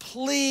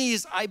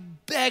 Please, I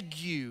beg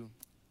you,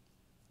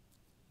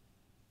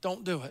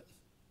 don't do it.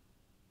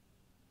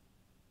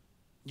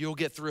 You'll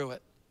get through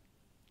it.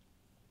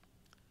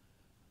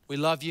 We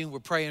love you. We're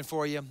praying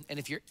for you. And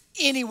if you're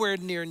anywhere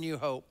near New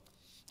Hope,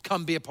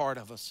 come be a part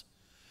of us.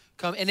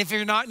 Come. And if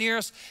you're not near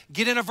us,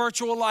 get in a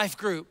virtual life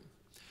group.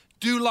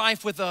 Do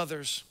life with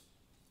others.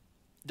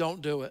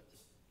 Don't do it.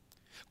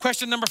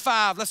 Question number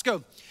 5, let's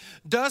go.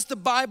 Does the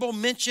Bible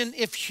mention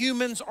if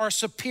humans are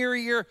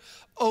superior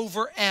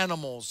over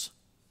animals?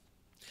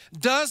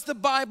 Does the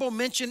Bible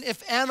mention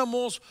if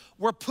animals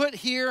were put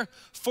here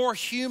for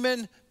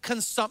human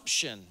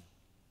consumption?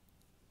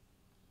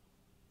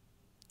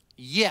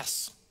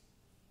 Yes.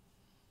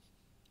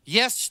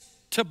 Yes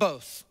to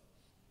both.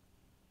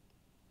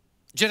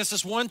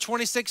 Genesis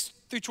 1:26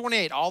 through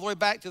 28, all the way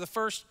back to the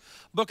first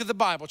book of the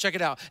Bible. Check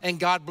it out. And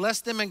God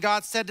blessed them, and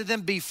God said to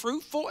them, be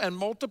fruitful and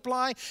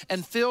multiply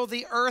and fill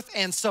the earth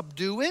and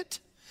subdue it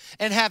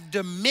and have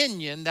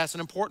dominion, that's an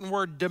important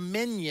word,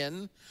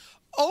 dominion,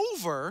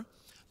 over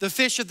the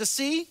fish of the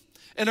sea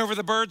and over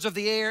the birds of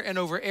the air and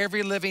over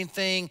every living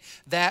thing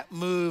that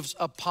moves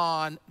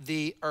upon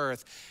the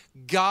earth.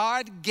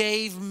 God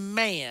gave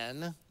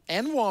man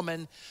and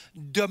woman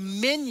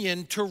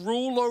dominion to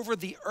rule over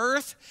the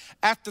earth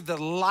after the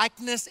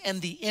likeness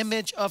and the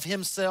image of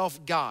himself,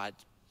 God.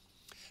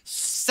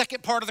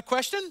 Second part of the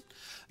question,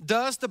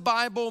 does the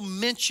Bible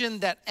mention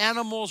that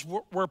animals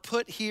were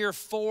put here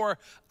for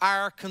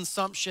our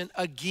consumption?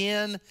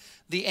 Again,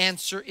 the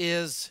answer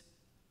is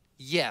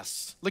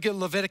yes. Look at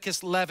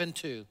Leviticus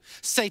 11:2.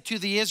 Say to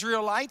the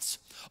Israelites,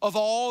 of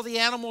all the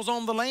animals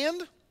on the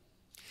land,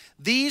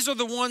 these are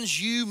the ones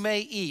you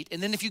may eat.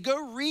 And then if you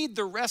go read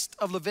the rest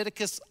of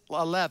Leviticus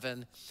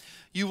 11,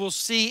 you will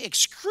see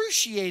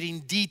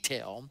excruciating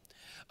detail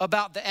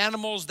about the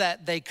animals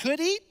that they could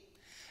eat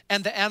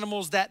and the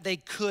animals that they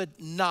could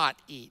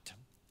not eat.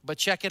 But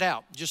check it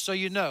out, just so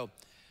you know,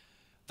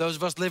 those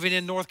of us living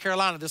in North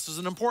Carolina, this is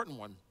an important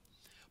one.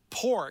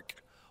 Pork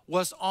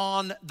was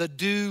on the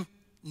do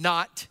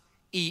not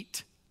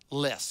eat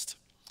list.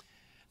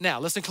 Now,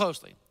 listen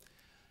closely.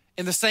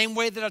 In the same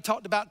way that I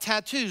talked about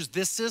tattoos,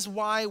 this is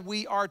why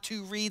we are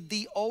to read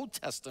the Old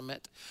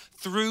Testament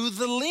through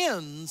the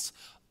lens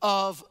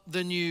of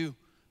the New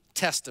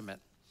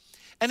Testament.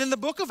 And in the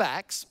book of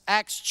Acts,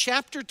 Acts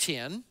chapter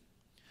 10,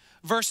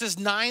 verses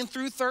 9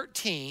 through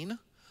 13,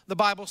 the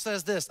Bible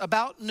says this,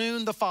 about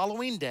noon the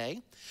following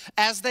day,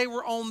 as they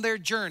were on their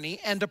journey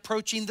and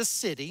approaching the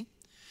city,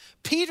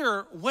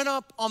 Peter went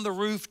up on the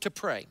roof to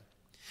pray.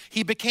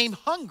 He became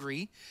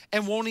hungry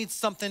and wanted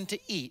something to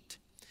eat.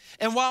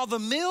 And while the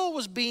meal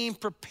was being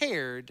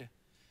prepared,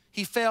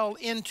 he fell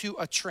into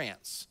a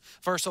trance.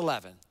 Verse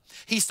 11,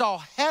 he saw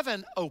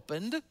heaven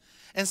opened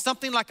and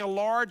something like a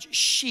large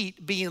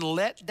sheet being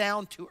let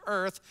down to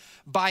earth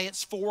by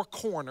its four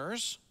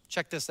corners.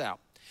 Check this out.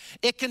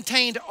 It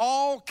contained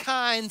all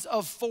kinds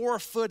of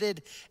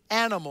four-footed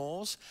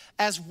animals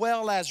as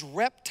well as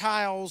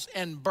reptiles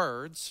and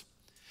birds.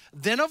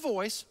 Then a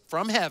voice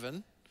from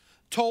heaven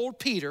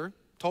told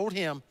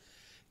him,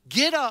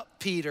 get up,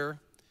 Peter,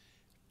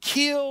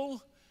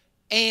 kill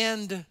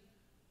and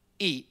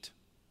eat.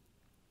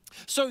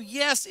 So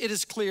yes, it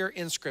is clear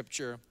in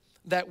Scripture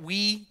that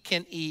we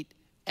can eat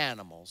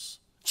animals.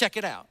 Check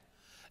it out.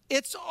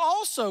 It's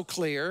also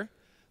clear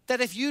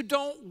that if you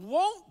don't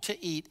want to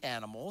eat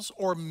animals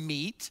or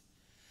meat,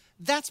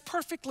 that's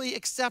perfectly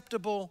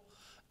acceptable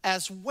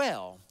as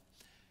well.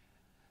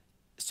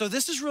 So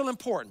this is real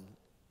important.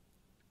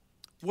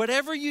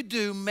 Whatever you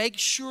do, make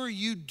sure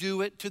you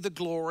do it to the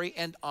glory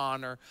and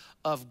honor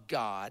of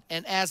God.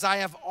 And as I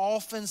have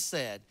often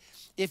said,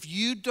 if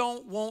you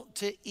don't want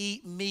to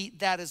eat meat,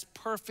 that is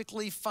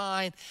perfectly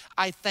fine.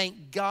 I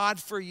thank God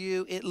for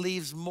you. It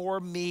leaves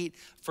more meat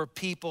for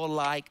people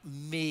like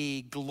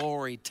me.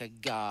 Glory to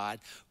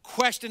God.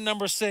 Question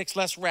number 6,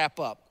 let's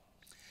wrap up.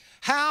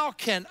 How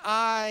can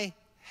I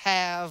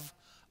have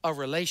a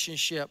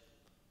relationship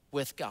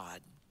with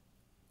God?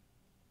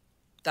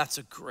 That's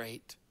a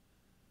great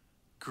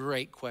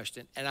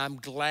question. And I'm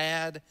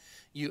glad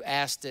you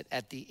asked it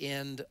at the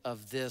end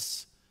of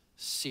this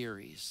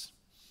series.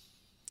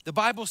 The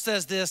Bible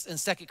says this in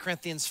 2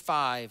 Corinthians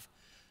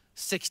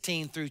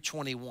 5:16 through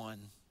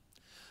 21.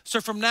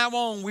 So from now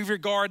on, we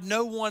regard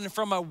no one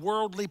from a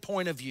worldly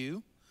point of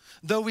view.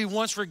 Though we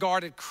once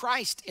regarded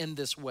Christ in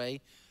this way,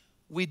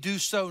 we do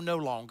so no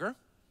longer.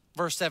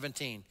 Verse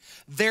 17,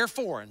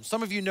 therefore, and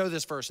some of you know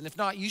this verse, and if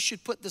not, you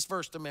should put this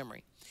verse to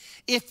memory.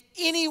 If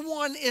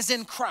anyone is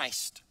in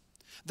Christ,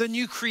 the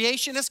new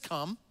creation has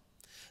come,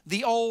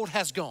 the old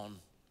has gone.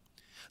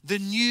 The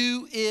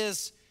new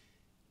is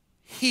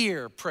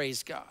here,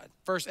 praise God.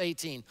 Verse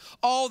 18,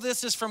 all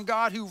this is from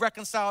God who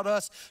reconciled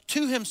us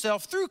to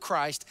himself through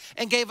Christ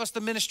and gave us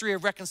the ministry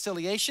of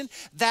reconciliation,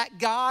 that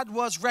God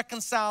was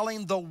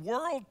reconciling the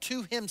world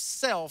to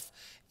himself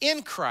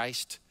in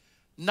Christ,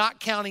 not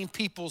counting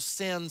people's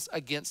sins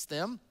against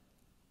them.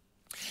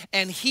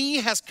 And he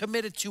has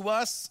committed to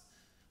us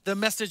the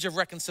message of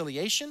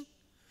reconciliation.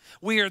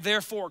 We are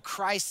therefore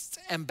Christ's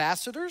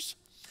ambassadors,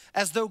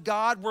 as though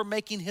God were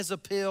making his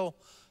appeal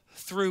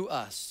through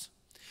us.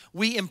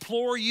 We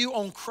implore you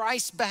on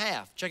Christ's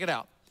behalf, check it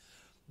out,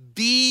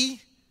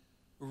 be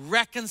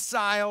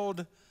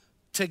reconciled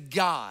to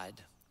God.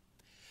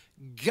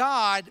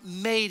 God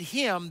made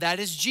him, that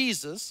is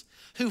Jesus,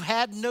 who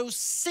had no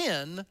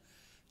sin,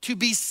 to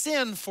be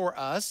sin for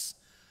us,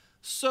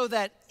 so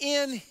that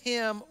in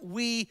him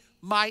we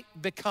might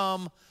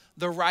become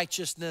the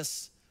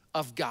righteousness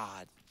of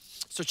God.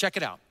 So check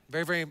it out.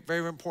 Very, very,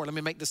 very important.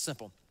 Let me make this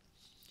simple.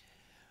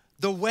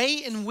 The way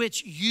in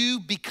which you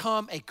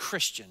become a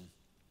Christian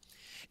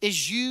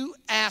is you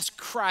ask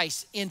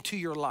Christ into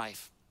your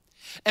life.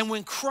 And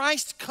when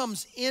Christ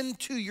comes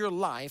into your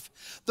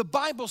life, the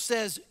Bible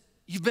says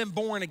you've been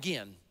born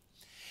again.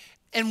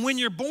 And when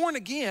you're born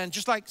again,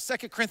 just like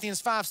 2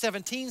 Corinthians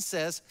 5:17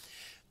 says,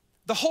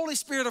 the Holy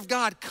Spirit of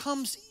God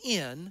comes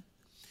in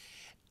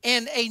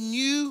and a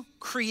new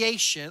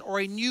creation or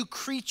a new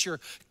creature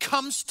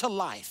comes to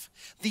life.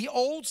 The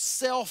old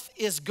self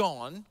is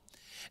gone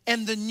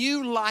and the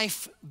new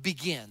life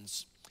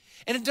begins.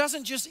 And it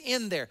doesn't just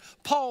end there.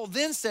 Paul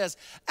then says,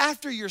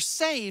 after you're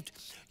saved,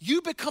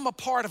 you become a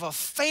part of a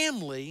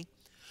family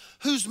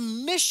whose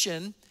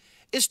mission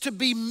is to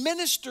be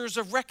ministers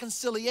of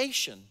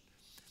reconciliation.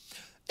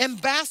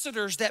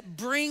 Ambassadors that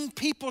bring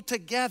people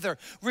together,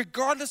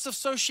 regardless of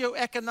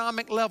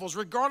socioeconomic levels,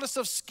 regardless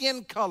of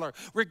skin color,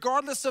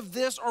 regardless of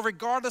this or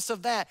regardless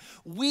of that.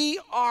 We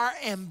are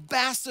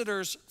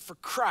ambassadors for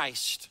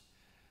Christ.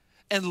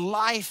 And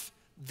life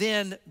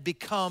then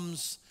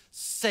becomes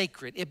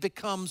sacred. It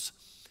becomes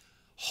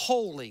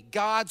holy.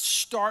 God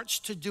starts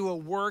to do a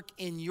work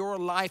in your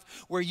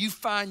life where you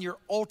find your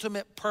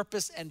ultimate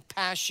purpose and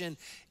passion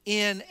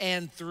in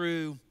and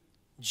through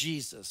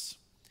Jesus.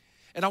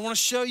 And I want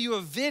to show you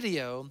a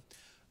video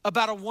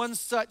about a one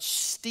such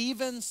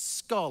Stephen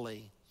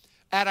Scully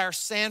at our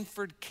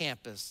Sanford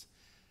campus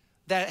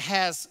that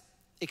has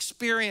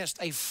experienced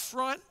a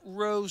front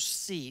row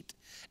seat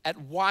at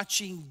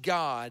watching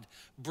God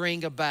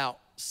bring about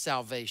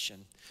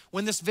salvation.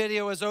 When this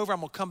video is over,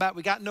 I'm gonna come back.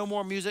 We got no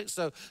more music,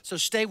 so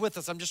stay with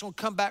us. I'm just gonna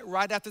come back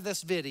right after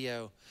this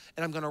video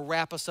and I'm gonna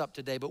wrap us up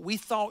today. But we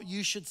thought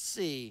you should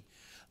see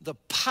the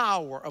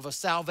power of a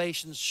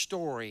salvation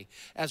story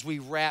as we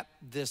wrap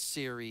this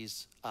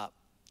series up.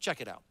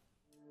 Check it out.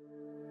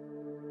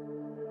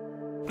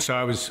 So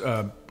I was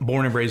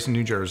born and raised in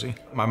New Jersey.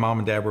 My mom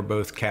and dad were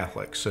both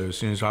Catholic, so as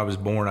soon as I was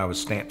born, I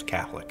was stamped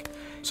Catholic.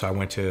 So I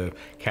went to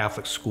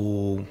Catholic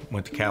school,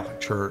 went to Catholic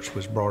church,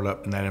 was brought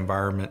up in that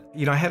environment.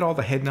 You know, I had all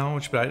the head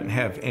knowledge, but I didn't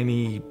have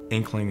any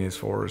inkling as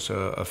far as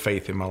a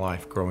faith in my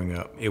life growing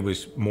up. It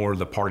was more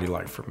the party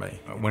life for me.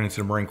 I went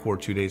into the Marine Corps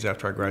 2 days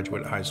after I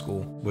graduated high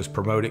school, was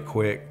promoted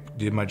quick,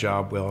 did my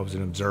job well. I was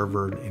an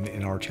observer in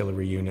an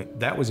artillery unit.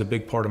 That was a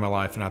big part of my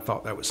life, and I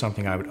thought that was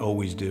something I would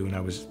always do, and I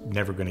was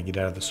never going to get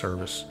out of the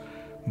service.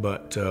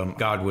 But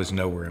God was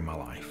nowhere in my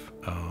life,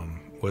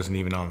 wasn't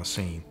even on the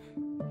scene.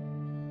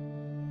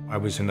 I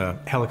was in a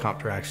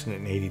helicopter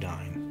accident in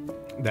 '89.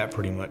 That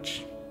pretty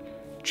much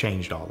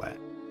changed all that.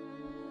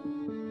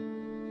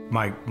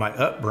 My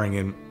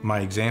upbringing,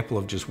 my example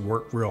of just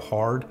work real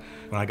hard,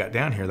 when I got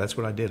down here, that's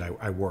what I did.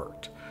 I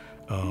worked.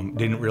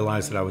 Didn't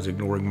realize that I was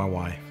ignoring my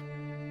wife.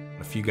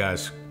 A few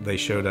guys, they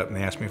showed up and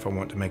they asked me if I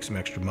wanted to make some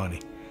extra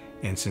money.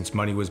 And since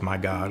money was my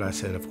God, I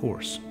said, of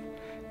course.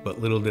 But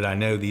little did I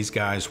know these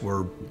guys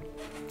were,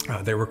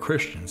 they were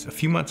Christians. A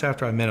few months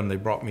after I met them, they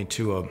brought me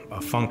to a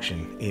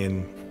function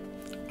in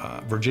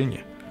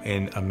Virginia,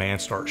 and a man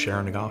started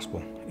sharing the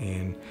gospel.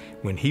 And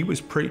when he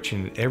was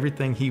preaching,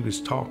 everything he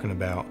was talking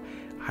about,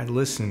 I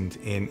listened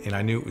and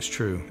I knew it was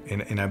true,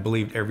 and I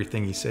believed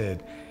everything he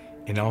said.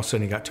 And all of a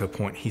sudden he got to a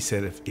point, he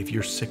said, if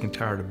you're sick and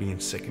tired of being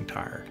sick and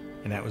tired,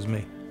 and that was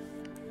me.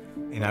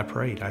 And I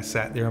prayed. I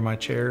sat there in my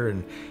chair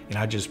and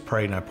I just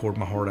prayed and I poured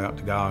my heart out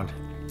to God.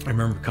 I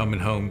remember coming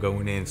home,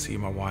 going in, seeing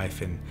my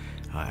wife, and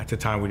at the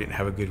time we didn't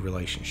have a good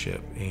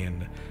relationship,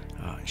 and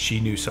she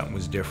knew something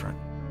was different.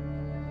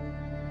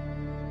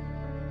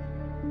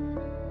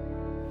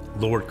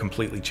 Lord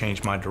completely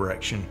changed my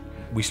direction.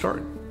 We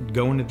started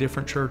going to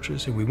different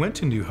churches, and we went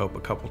to New Hope a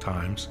couple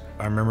times.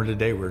 I remember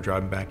today we were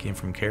driving back in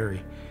from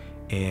Cary,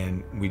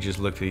 and we just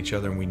looked at each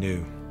other and we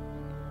knew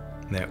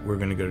that we're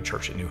going to go to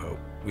church at New Hope.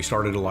 We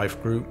started a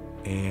life group,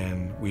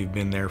 and we've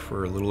been there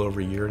for a little over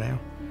a year now,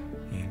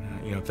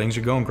 and things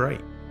are going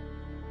great.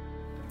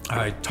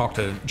 I talked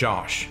to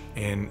Josh,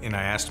 and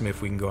I asked him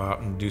if we can go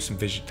out and do some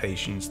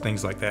visitations,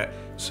 things like that.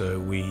 So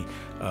we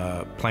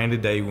planned a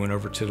day, we went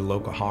over to the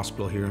local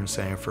hospital here in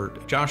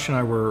Sanford. Josh and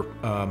I were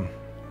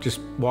just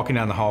walking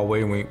down the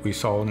hallway, and we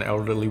saw an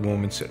elderly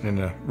woman sitting in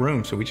a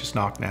room, so we just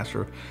knocked and asked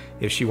her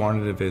if she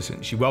wanted to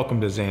visit. She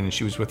welcomed us in, and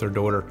she was with her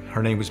daughter.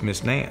 Her name was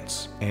Miss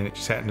Nance, and it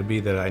just happened to be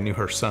that I knew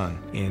her son,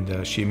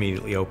 and she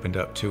immediately opened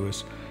up to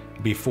us.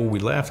 Before we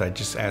left, I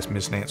just asked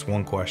Miss Nance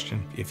one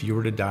question. If you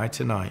were to die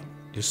tonight,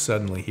 just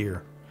suddenly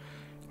here,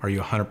 are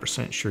you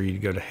 100% sure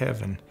you'd go to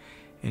heaven?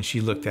 And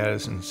she looked at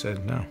us and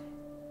said, no.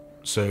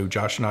 So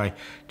Josh and I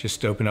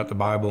just opened up the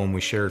Bible, and we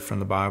shared from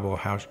the Bible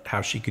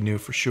how she could know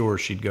for sure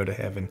she'd go to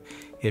heaven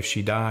if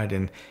she died.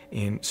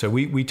 And so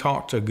we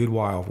talked a good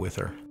while with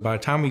her. By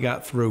the time we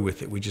got through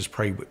with it, we just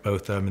prayed with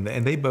both of them,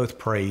 and they both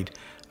prayed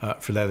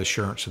for that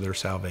assurance of their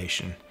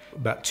salvation.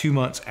 About 2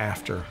 months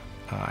after,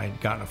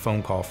 I'd gotten a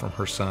phone call from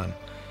her son,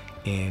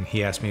 and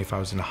he asked me if I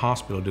was in the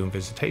hospital doing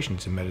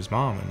visitations and met his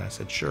mom, and I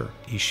said, sure.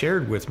 He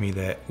shared with me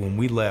that when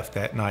we left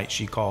that night,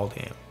 she called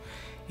him,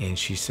 and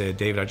she said,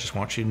 David, I just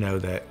want you to know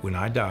that when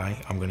I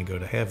die, I'm going to go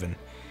to heaven.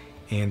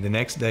 And the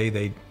next day,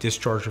 they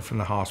discharged her from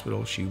the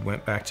hospital. She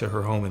went back to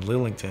her home in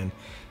Lillington,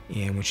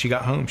 and when she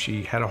got home,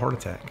 she had a heart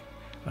attack.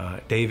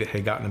 David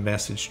had gotten a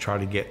message to try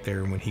to get there,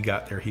 and when he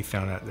got there, he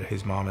found out that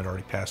his mom had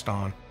already passed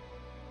on.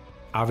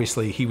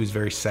 Obviously, he was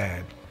very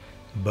sad,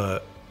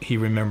 but he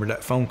remembered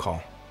that phone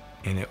call.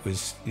 And it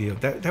was,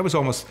 that was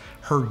almost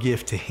her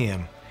gift to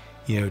him,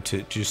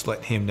 to just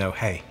let him know,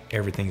 hey,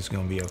 everything's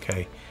going to be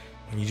okay.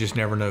 And you just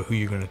never know who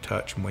you're going to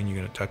touch and when you're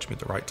going to touch them at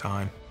the right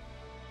time.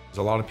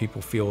 A lot of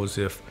people feel as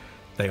if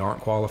they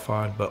aren't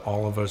qualified, but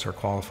all of us are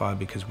qualified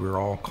because we're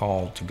all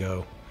called to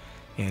go.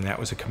 And that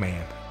was a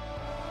command.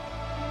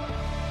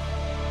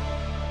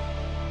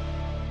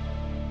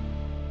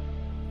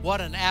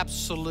 What an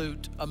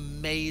absolute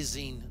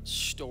amazing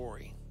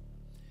story.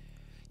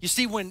 You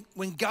see, when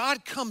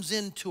God comes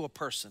into a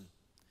person,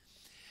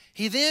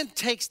 he then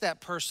takes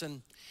that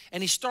person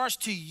and he starts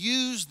to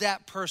use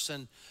that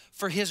person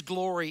for his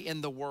glory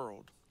in the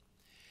world.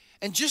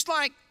 And just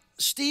like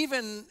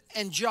Stephen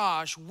and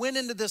Josh went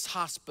into this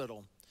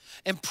hospital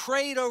and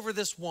prayed over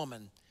this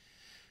woman,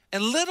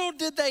 and little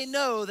did they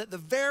know that the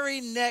very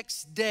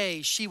next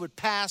day she would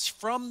pass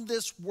from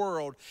this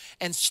world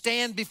and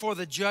stand before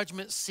the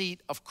judgment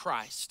seat of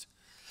Christ.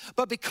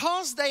 But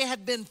because they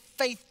had been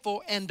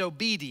faithful and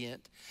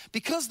obedient,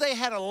 because they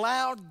had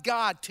allowed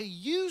God to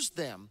use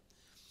them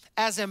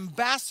as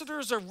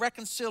ambassadors of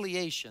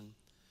reconciliation,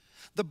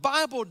 the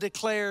Bible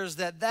declares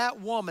that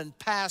that woman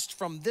passed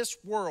from this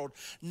world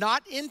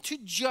not into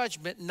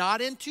judgment,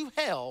 not into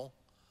hell,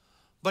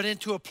 but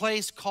into a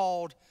place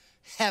called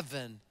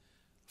heaven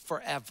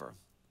forever.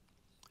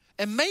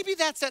 And maybe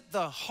that's at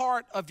the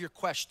heart of your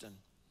question.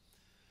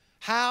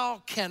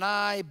 How can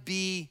I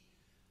be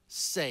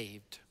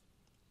saved?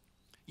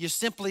 You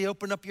simply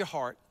open up your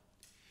heart,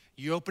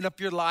 you open up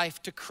your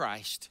life to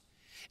Christ,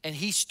 and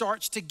he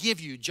starts to give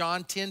you,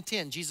 John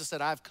 10:10, Jesus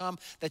said, I've come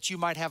that you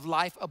might have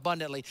life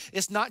abundantly.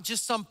 It's not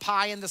just some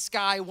pie in the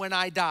sky when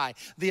I die.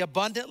 The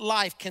abundant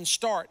life can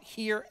start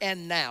here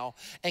and now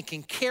and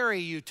can carry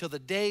you till the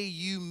day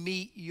you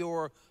meet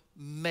your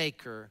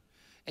Maker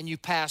and you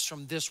pass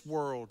from this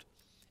world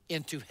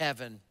into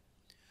heaven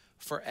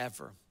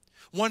forever.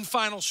 One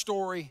final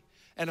story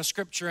and a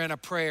scripture and a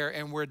prayer,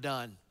 and we're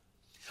done.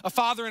 A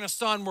father and a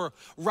son were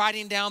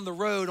riding down the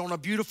road on a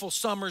beautiful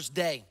summer's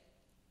day,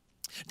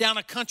 down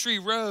a country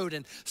road,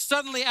 and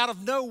suddenly out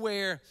of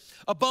nowhere,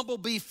 a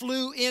bumblebee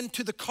flew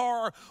into the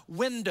car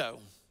window.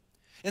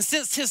 And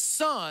since his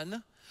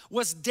son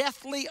was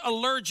deathly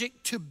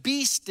allergic to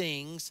bee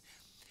stings,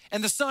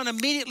 and the son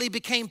immediately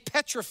became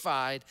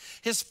petrified,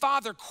 his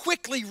father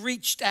quickly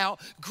reached out,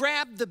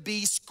 grabbed the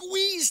bee,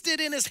 squeezed it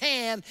in his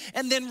hand,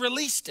 and then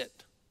released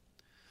it.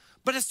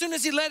 But as soon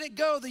as he let it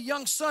go, the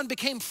young son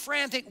became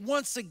frantic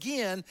once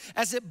again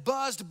as it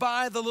buzzed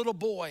by the little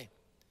boy.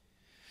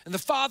 And the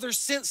father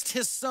sensed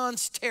his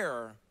son's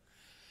terror.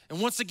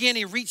 And once again,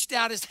 he reached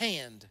out his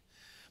hand.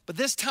 But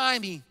this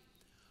time he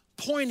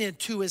pointed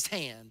to his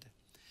hand.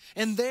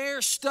 And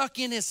there, stuck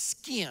in his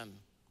skin,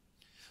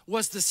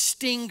 was the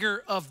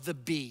stinger of the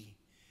bee.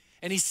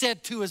 And he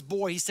said to his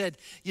boy, he said,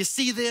 you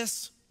see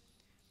this?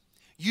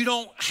 You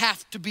don't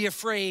have to be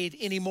afraid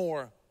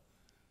anymore.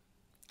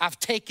 I've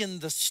taken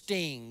the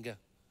sting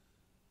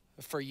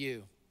for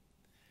you.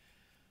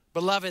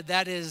 Beloved,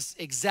 that is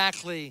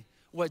exactly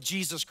what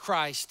Jesus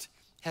Christ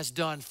has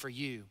done for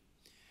you.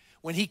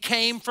 When he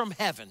came from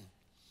heaven,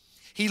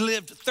 he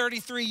lived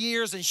 33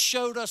 years and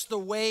showed us the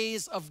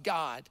ways of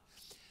God.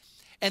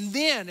 And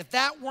then, if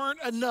that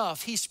weren't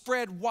enough, he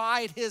spread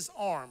wide his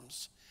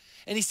arms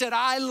and he said,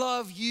 I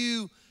love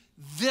you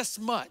this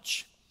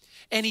much.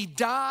 And he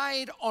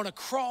died on a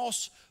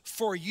cross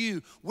for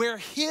you, where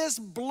his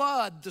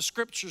blood, the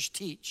scriptures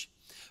teach,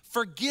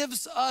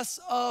 forgives us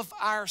of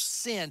our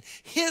sin.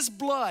 His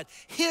blood,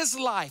 his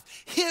life,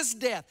 his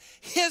death,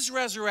 his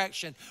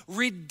resurrection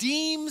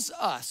redeems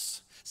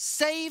us,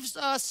 saves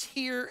us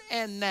here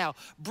and now,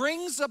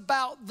 brings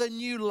about the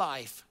new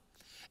life,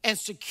 and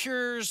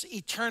secures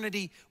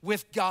eternity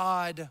with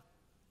God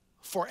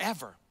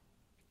forever.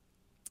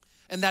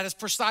 And that is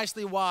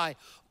precisely why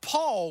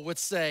Paul would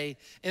say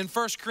in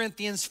 1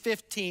 Corinthians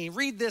 15,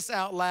 read this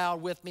out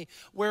loud with me,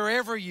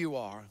 wherever you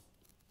are.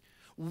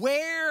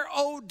 Where,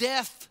 O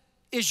death,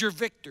 is your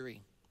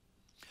victory?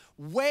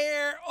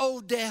 Where,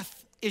 O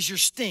death, is your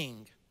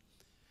sting?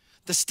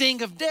 The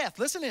sting of death,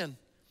 listen in,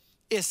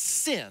 is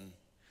sin.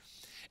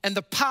 And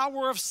the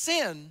power of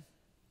sin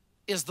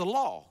is the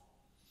law.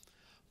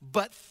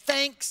 But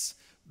thanks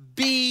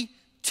be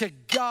to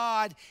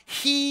God,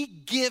 he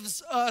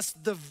gives us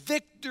the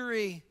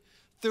victory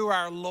through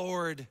our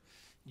Lord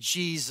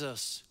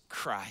Jesus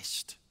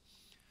Christ.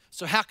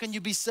 So how can you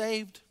be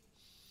saved?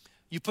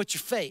 You put your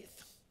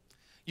faith,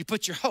 you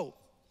put your hope,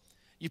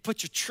 you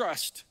put your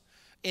trust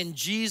in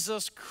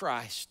Jesus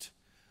Christ,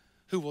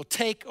 who will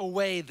take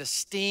away the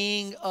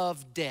sting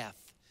of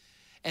death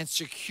and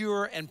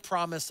secure and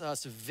promise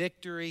us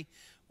victory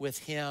with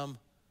him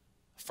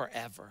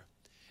forever.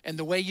 And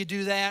the way you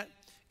do that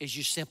is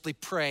you simply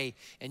pray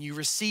and you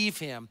receive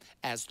him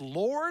as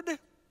Lord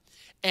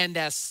and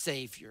as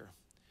Savior.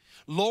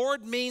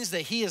 Lord means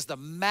that he is the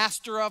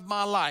master of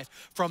my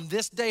life. From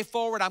this day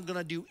forward, I'm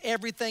gonna do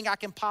everything I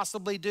can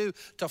possibly do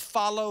to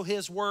follow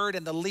his word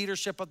and the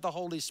leadership of the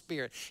Holy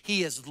Spirit.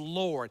 He is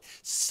Lord.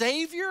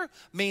 Savior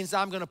means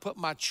I'm gonna put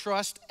my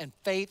trust and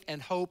faith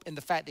and hope in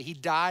the fact that he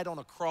died on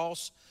a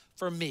cross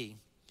for me.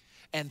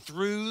 And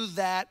through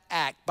that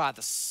act, by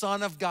the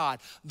Son of God,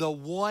 the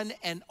one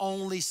and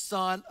only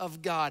Son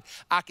of God,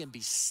 I can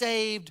be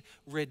saved,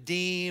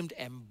 redeemed,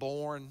 and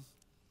born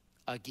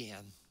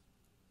again.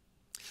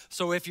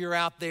 So if you're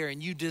out there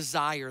and you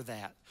desire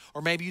that,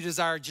 or maybe you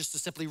desire just to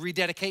simply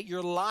rededicate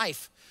your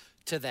life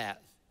to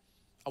that,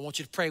 I want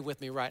you to pray with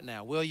me right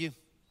now, will you?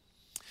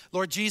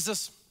 Lord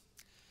Jesus,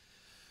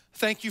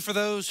 thank you for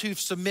those who've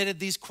submitted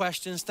these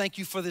questions. Thank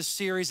you for this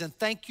series, and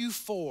thank you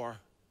for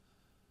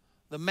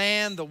the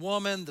man, the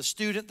woman, the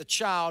student, the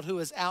child who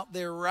is out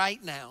there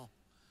right now.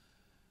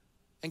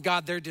 And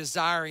God, they're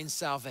desiring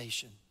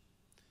salvation.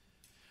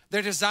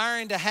 They're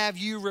desiring to have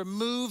you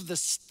remove the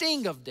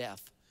sting of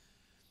death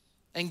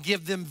and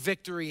give them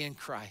victory in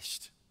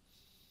Christ.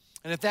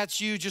 And if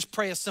that's you, just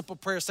pray a simple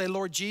prayer. Say,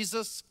 Lord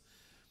Jesus,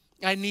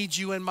 I need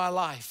you in my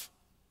life.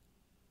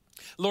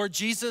 Lord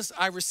Jesus,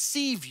 I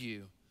receive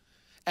you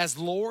as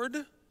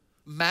Lord,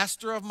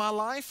 master of my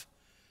life,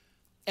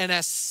 and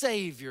as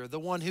Savior, the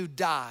one who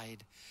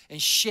died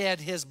and shed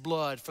his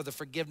blood for the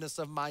forgiveness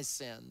of my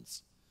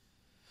sins.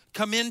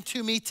 Come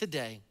into me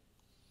today.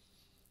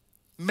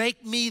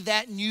 Make me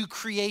that new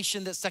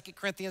creation that 2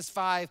 Corinthians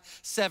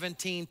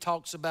 5:17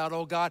 talks about,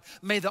 oh God.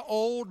 May the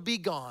old be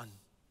gone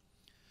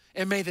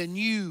and may the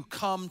new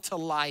come to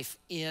life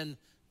in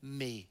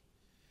me.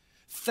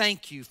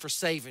 Thank you for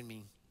saving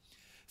me.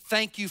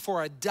 Thank you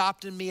for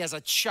adopting me as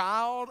a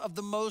child of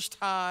the Most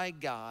High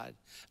God.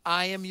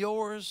 I am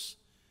yours.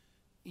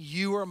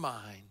 You are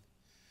mine.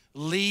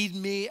 Lead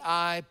me,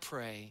 I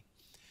pray.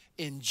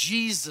 In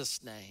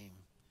Jesus' name,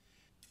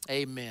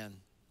 amen.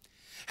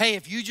 Hey,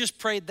 if you just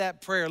prayed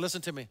that prayer, listen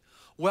to me.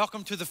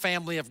 Welcome to the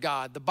family of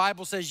God. The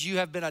Bible says you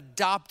have been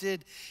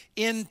adopted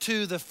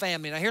into the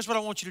family. Now, here's what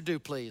I want you to do,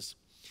 please.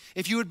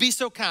 If you would be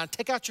so kind,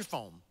 take out your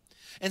phone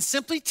and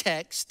simply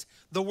text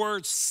the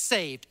word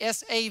SAVED,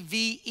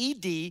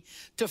 S-A-V-E-D,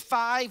 to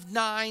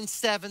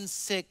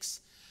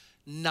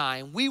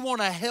 59769. We want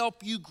to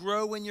help you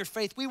grow in your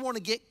faith. We want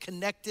to get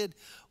connected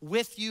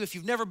with you. If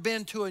you've never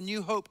been to a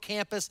New Hope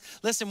campus,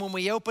 listen, when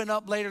we open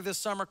up later this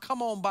summer,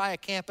 come on by a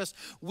campus.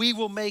 We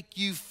will make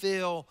you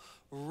feel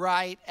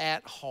right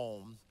at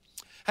home.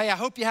 Hey, I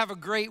hope you have a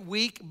great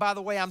week. By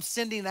the way, I'm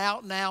sending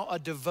out now a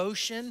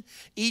devotion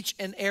each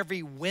and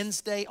every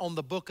Wednesday on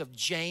the book of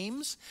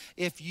James.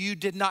 If you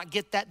did not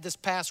get that this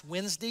past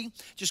Wednesday,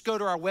 just go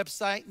to our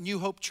website,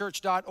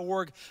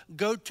 newhopechurch.org.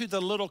 Go to the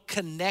little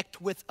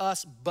Connect with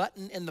Us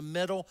button in the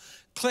middle.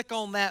 Click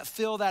on that,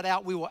 fill that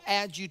out. We will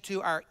add you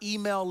to our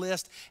email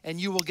list,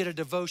 and you will get a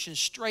devotion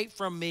straight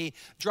from me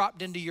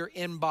dropped into your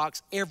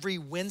inbox every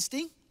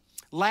Wednesday.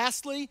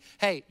 Lastly,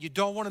 hey, you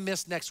don't want to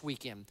miss next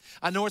weekend.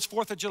 I know it's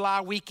 4th of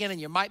July weekend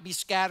and you might be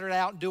scattered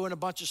out doing a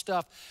bunch of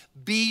stuff.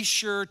 Be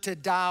sure to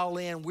dial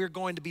in. We're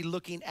going to be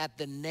looking at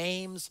the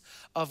names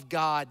of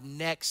God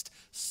next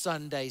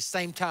Sunday.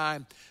 Same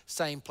time,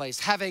 same place.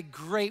 Have a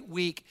great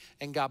week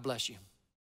and God bless you.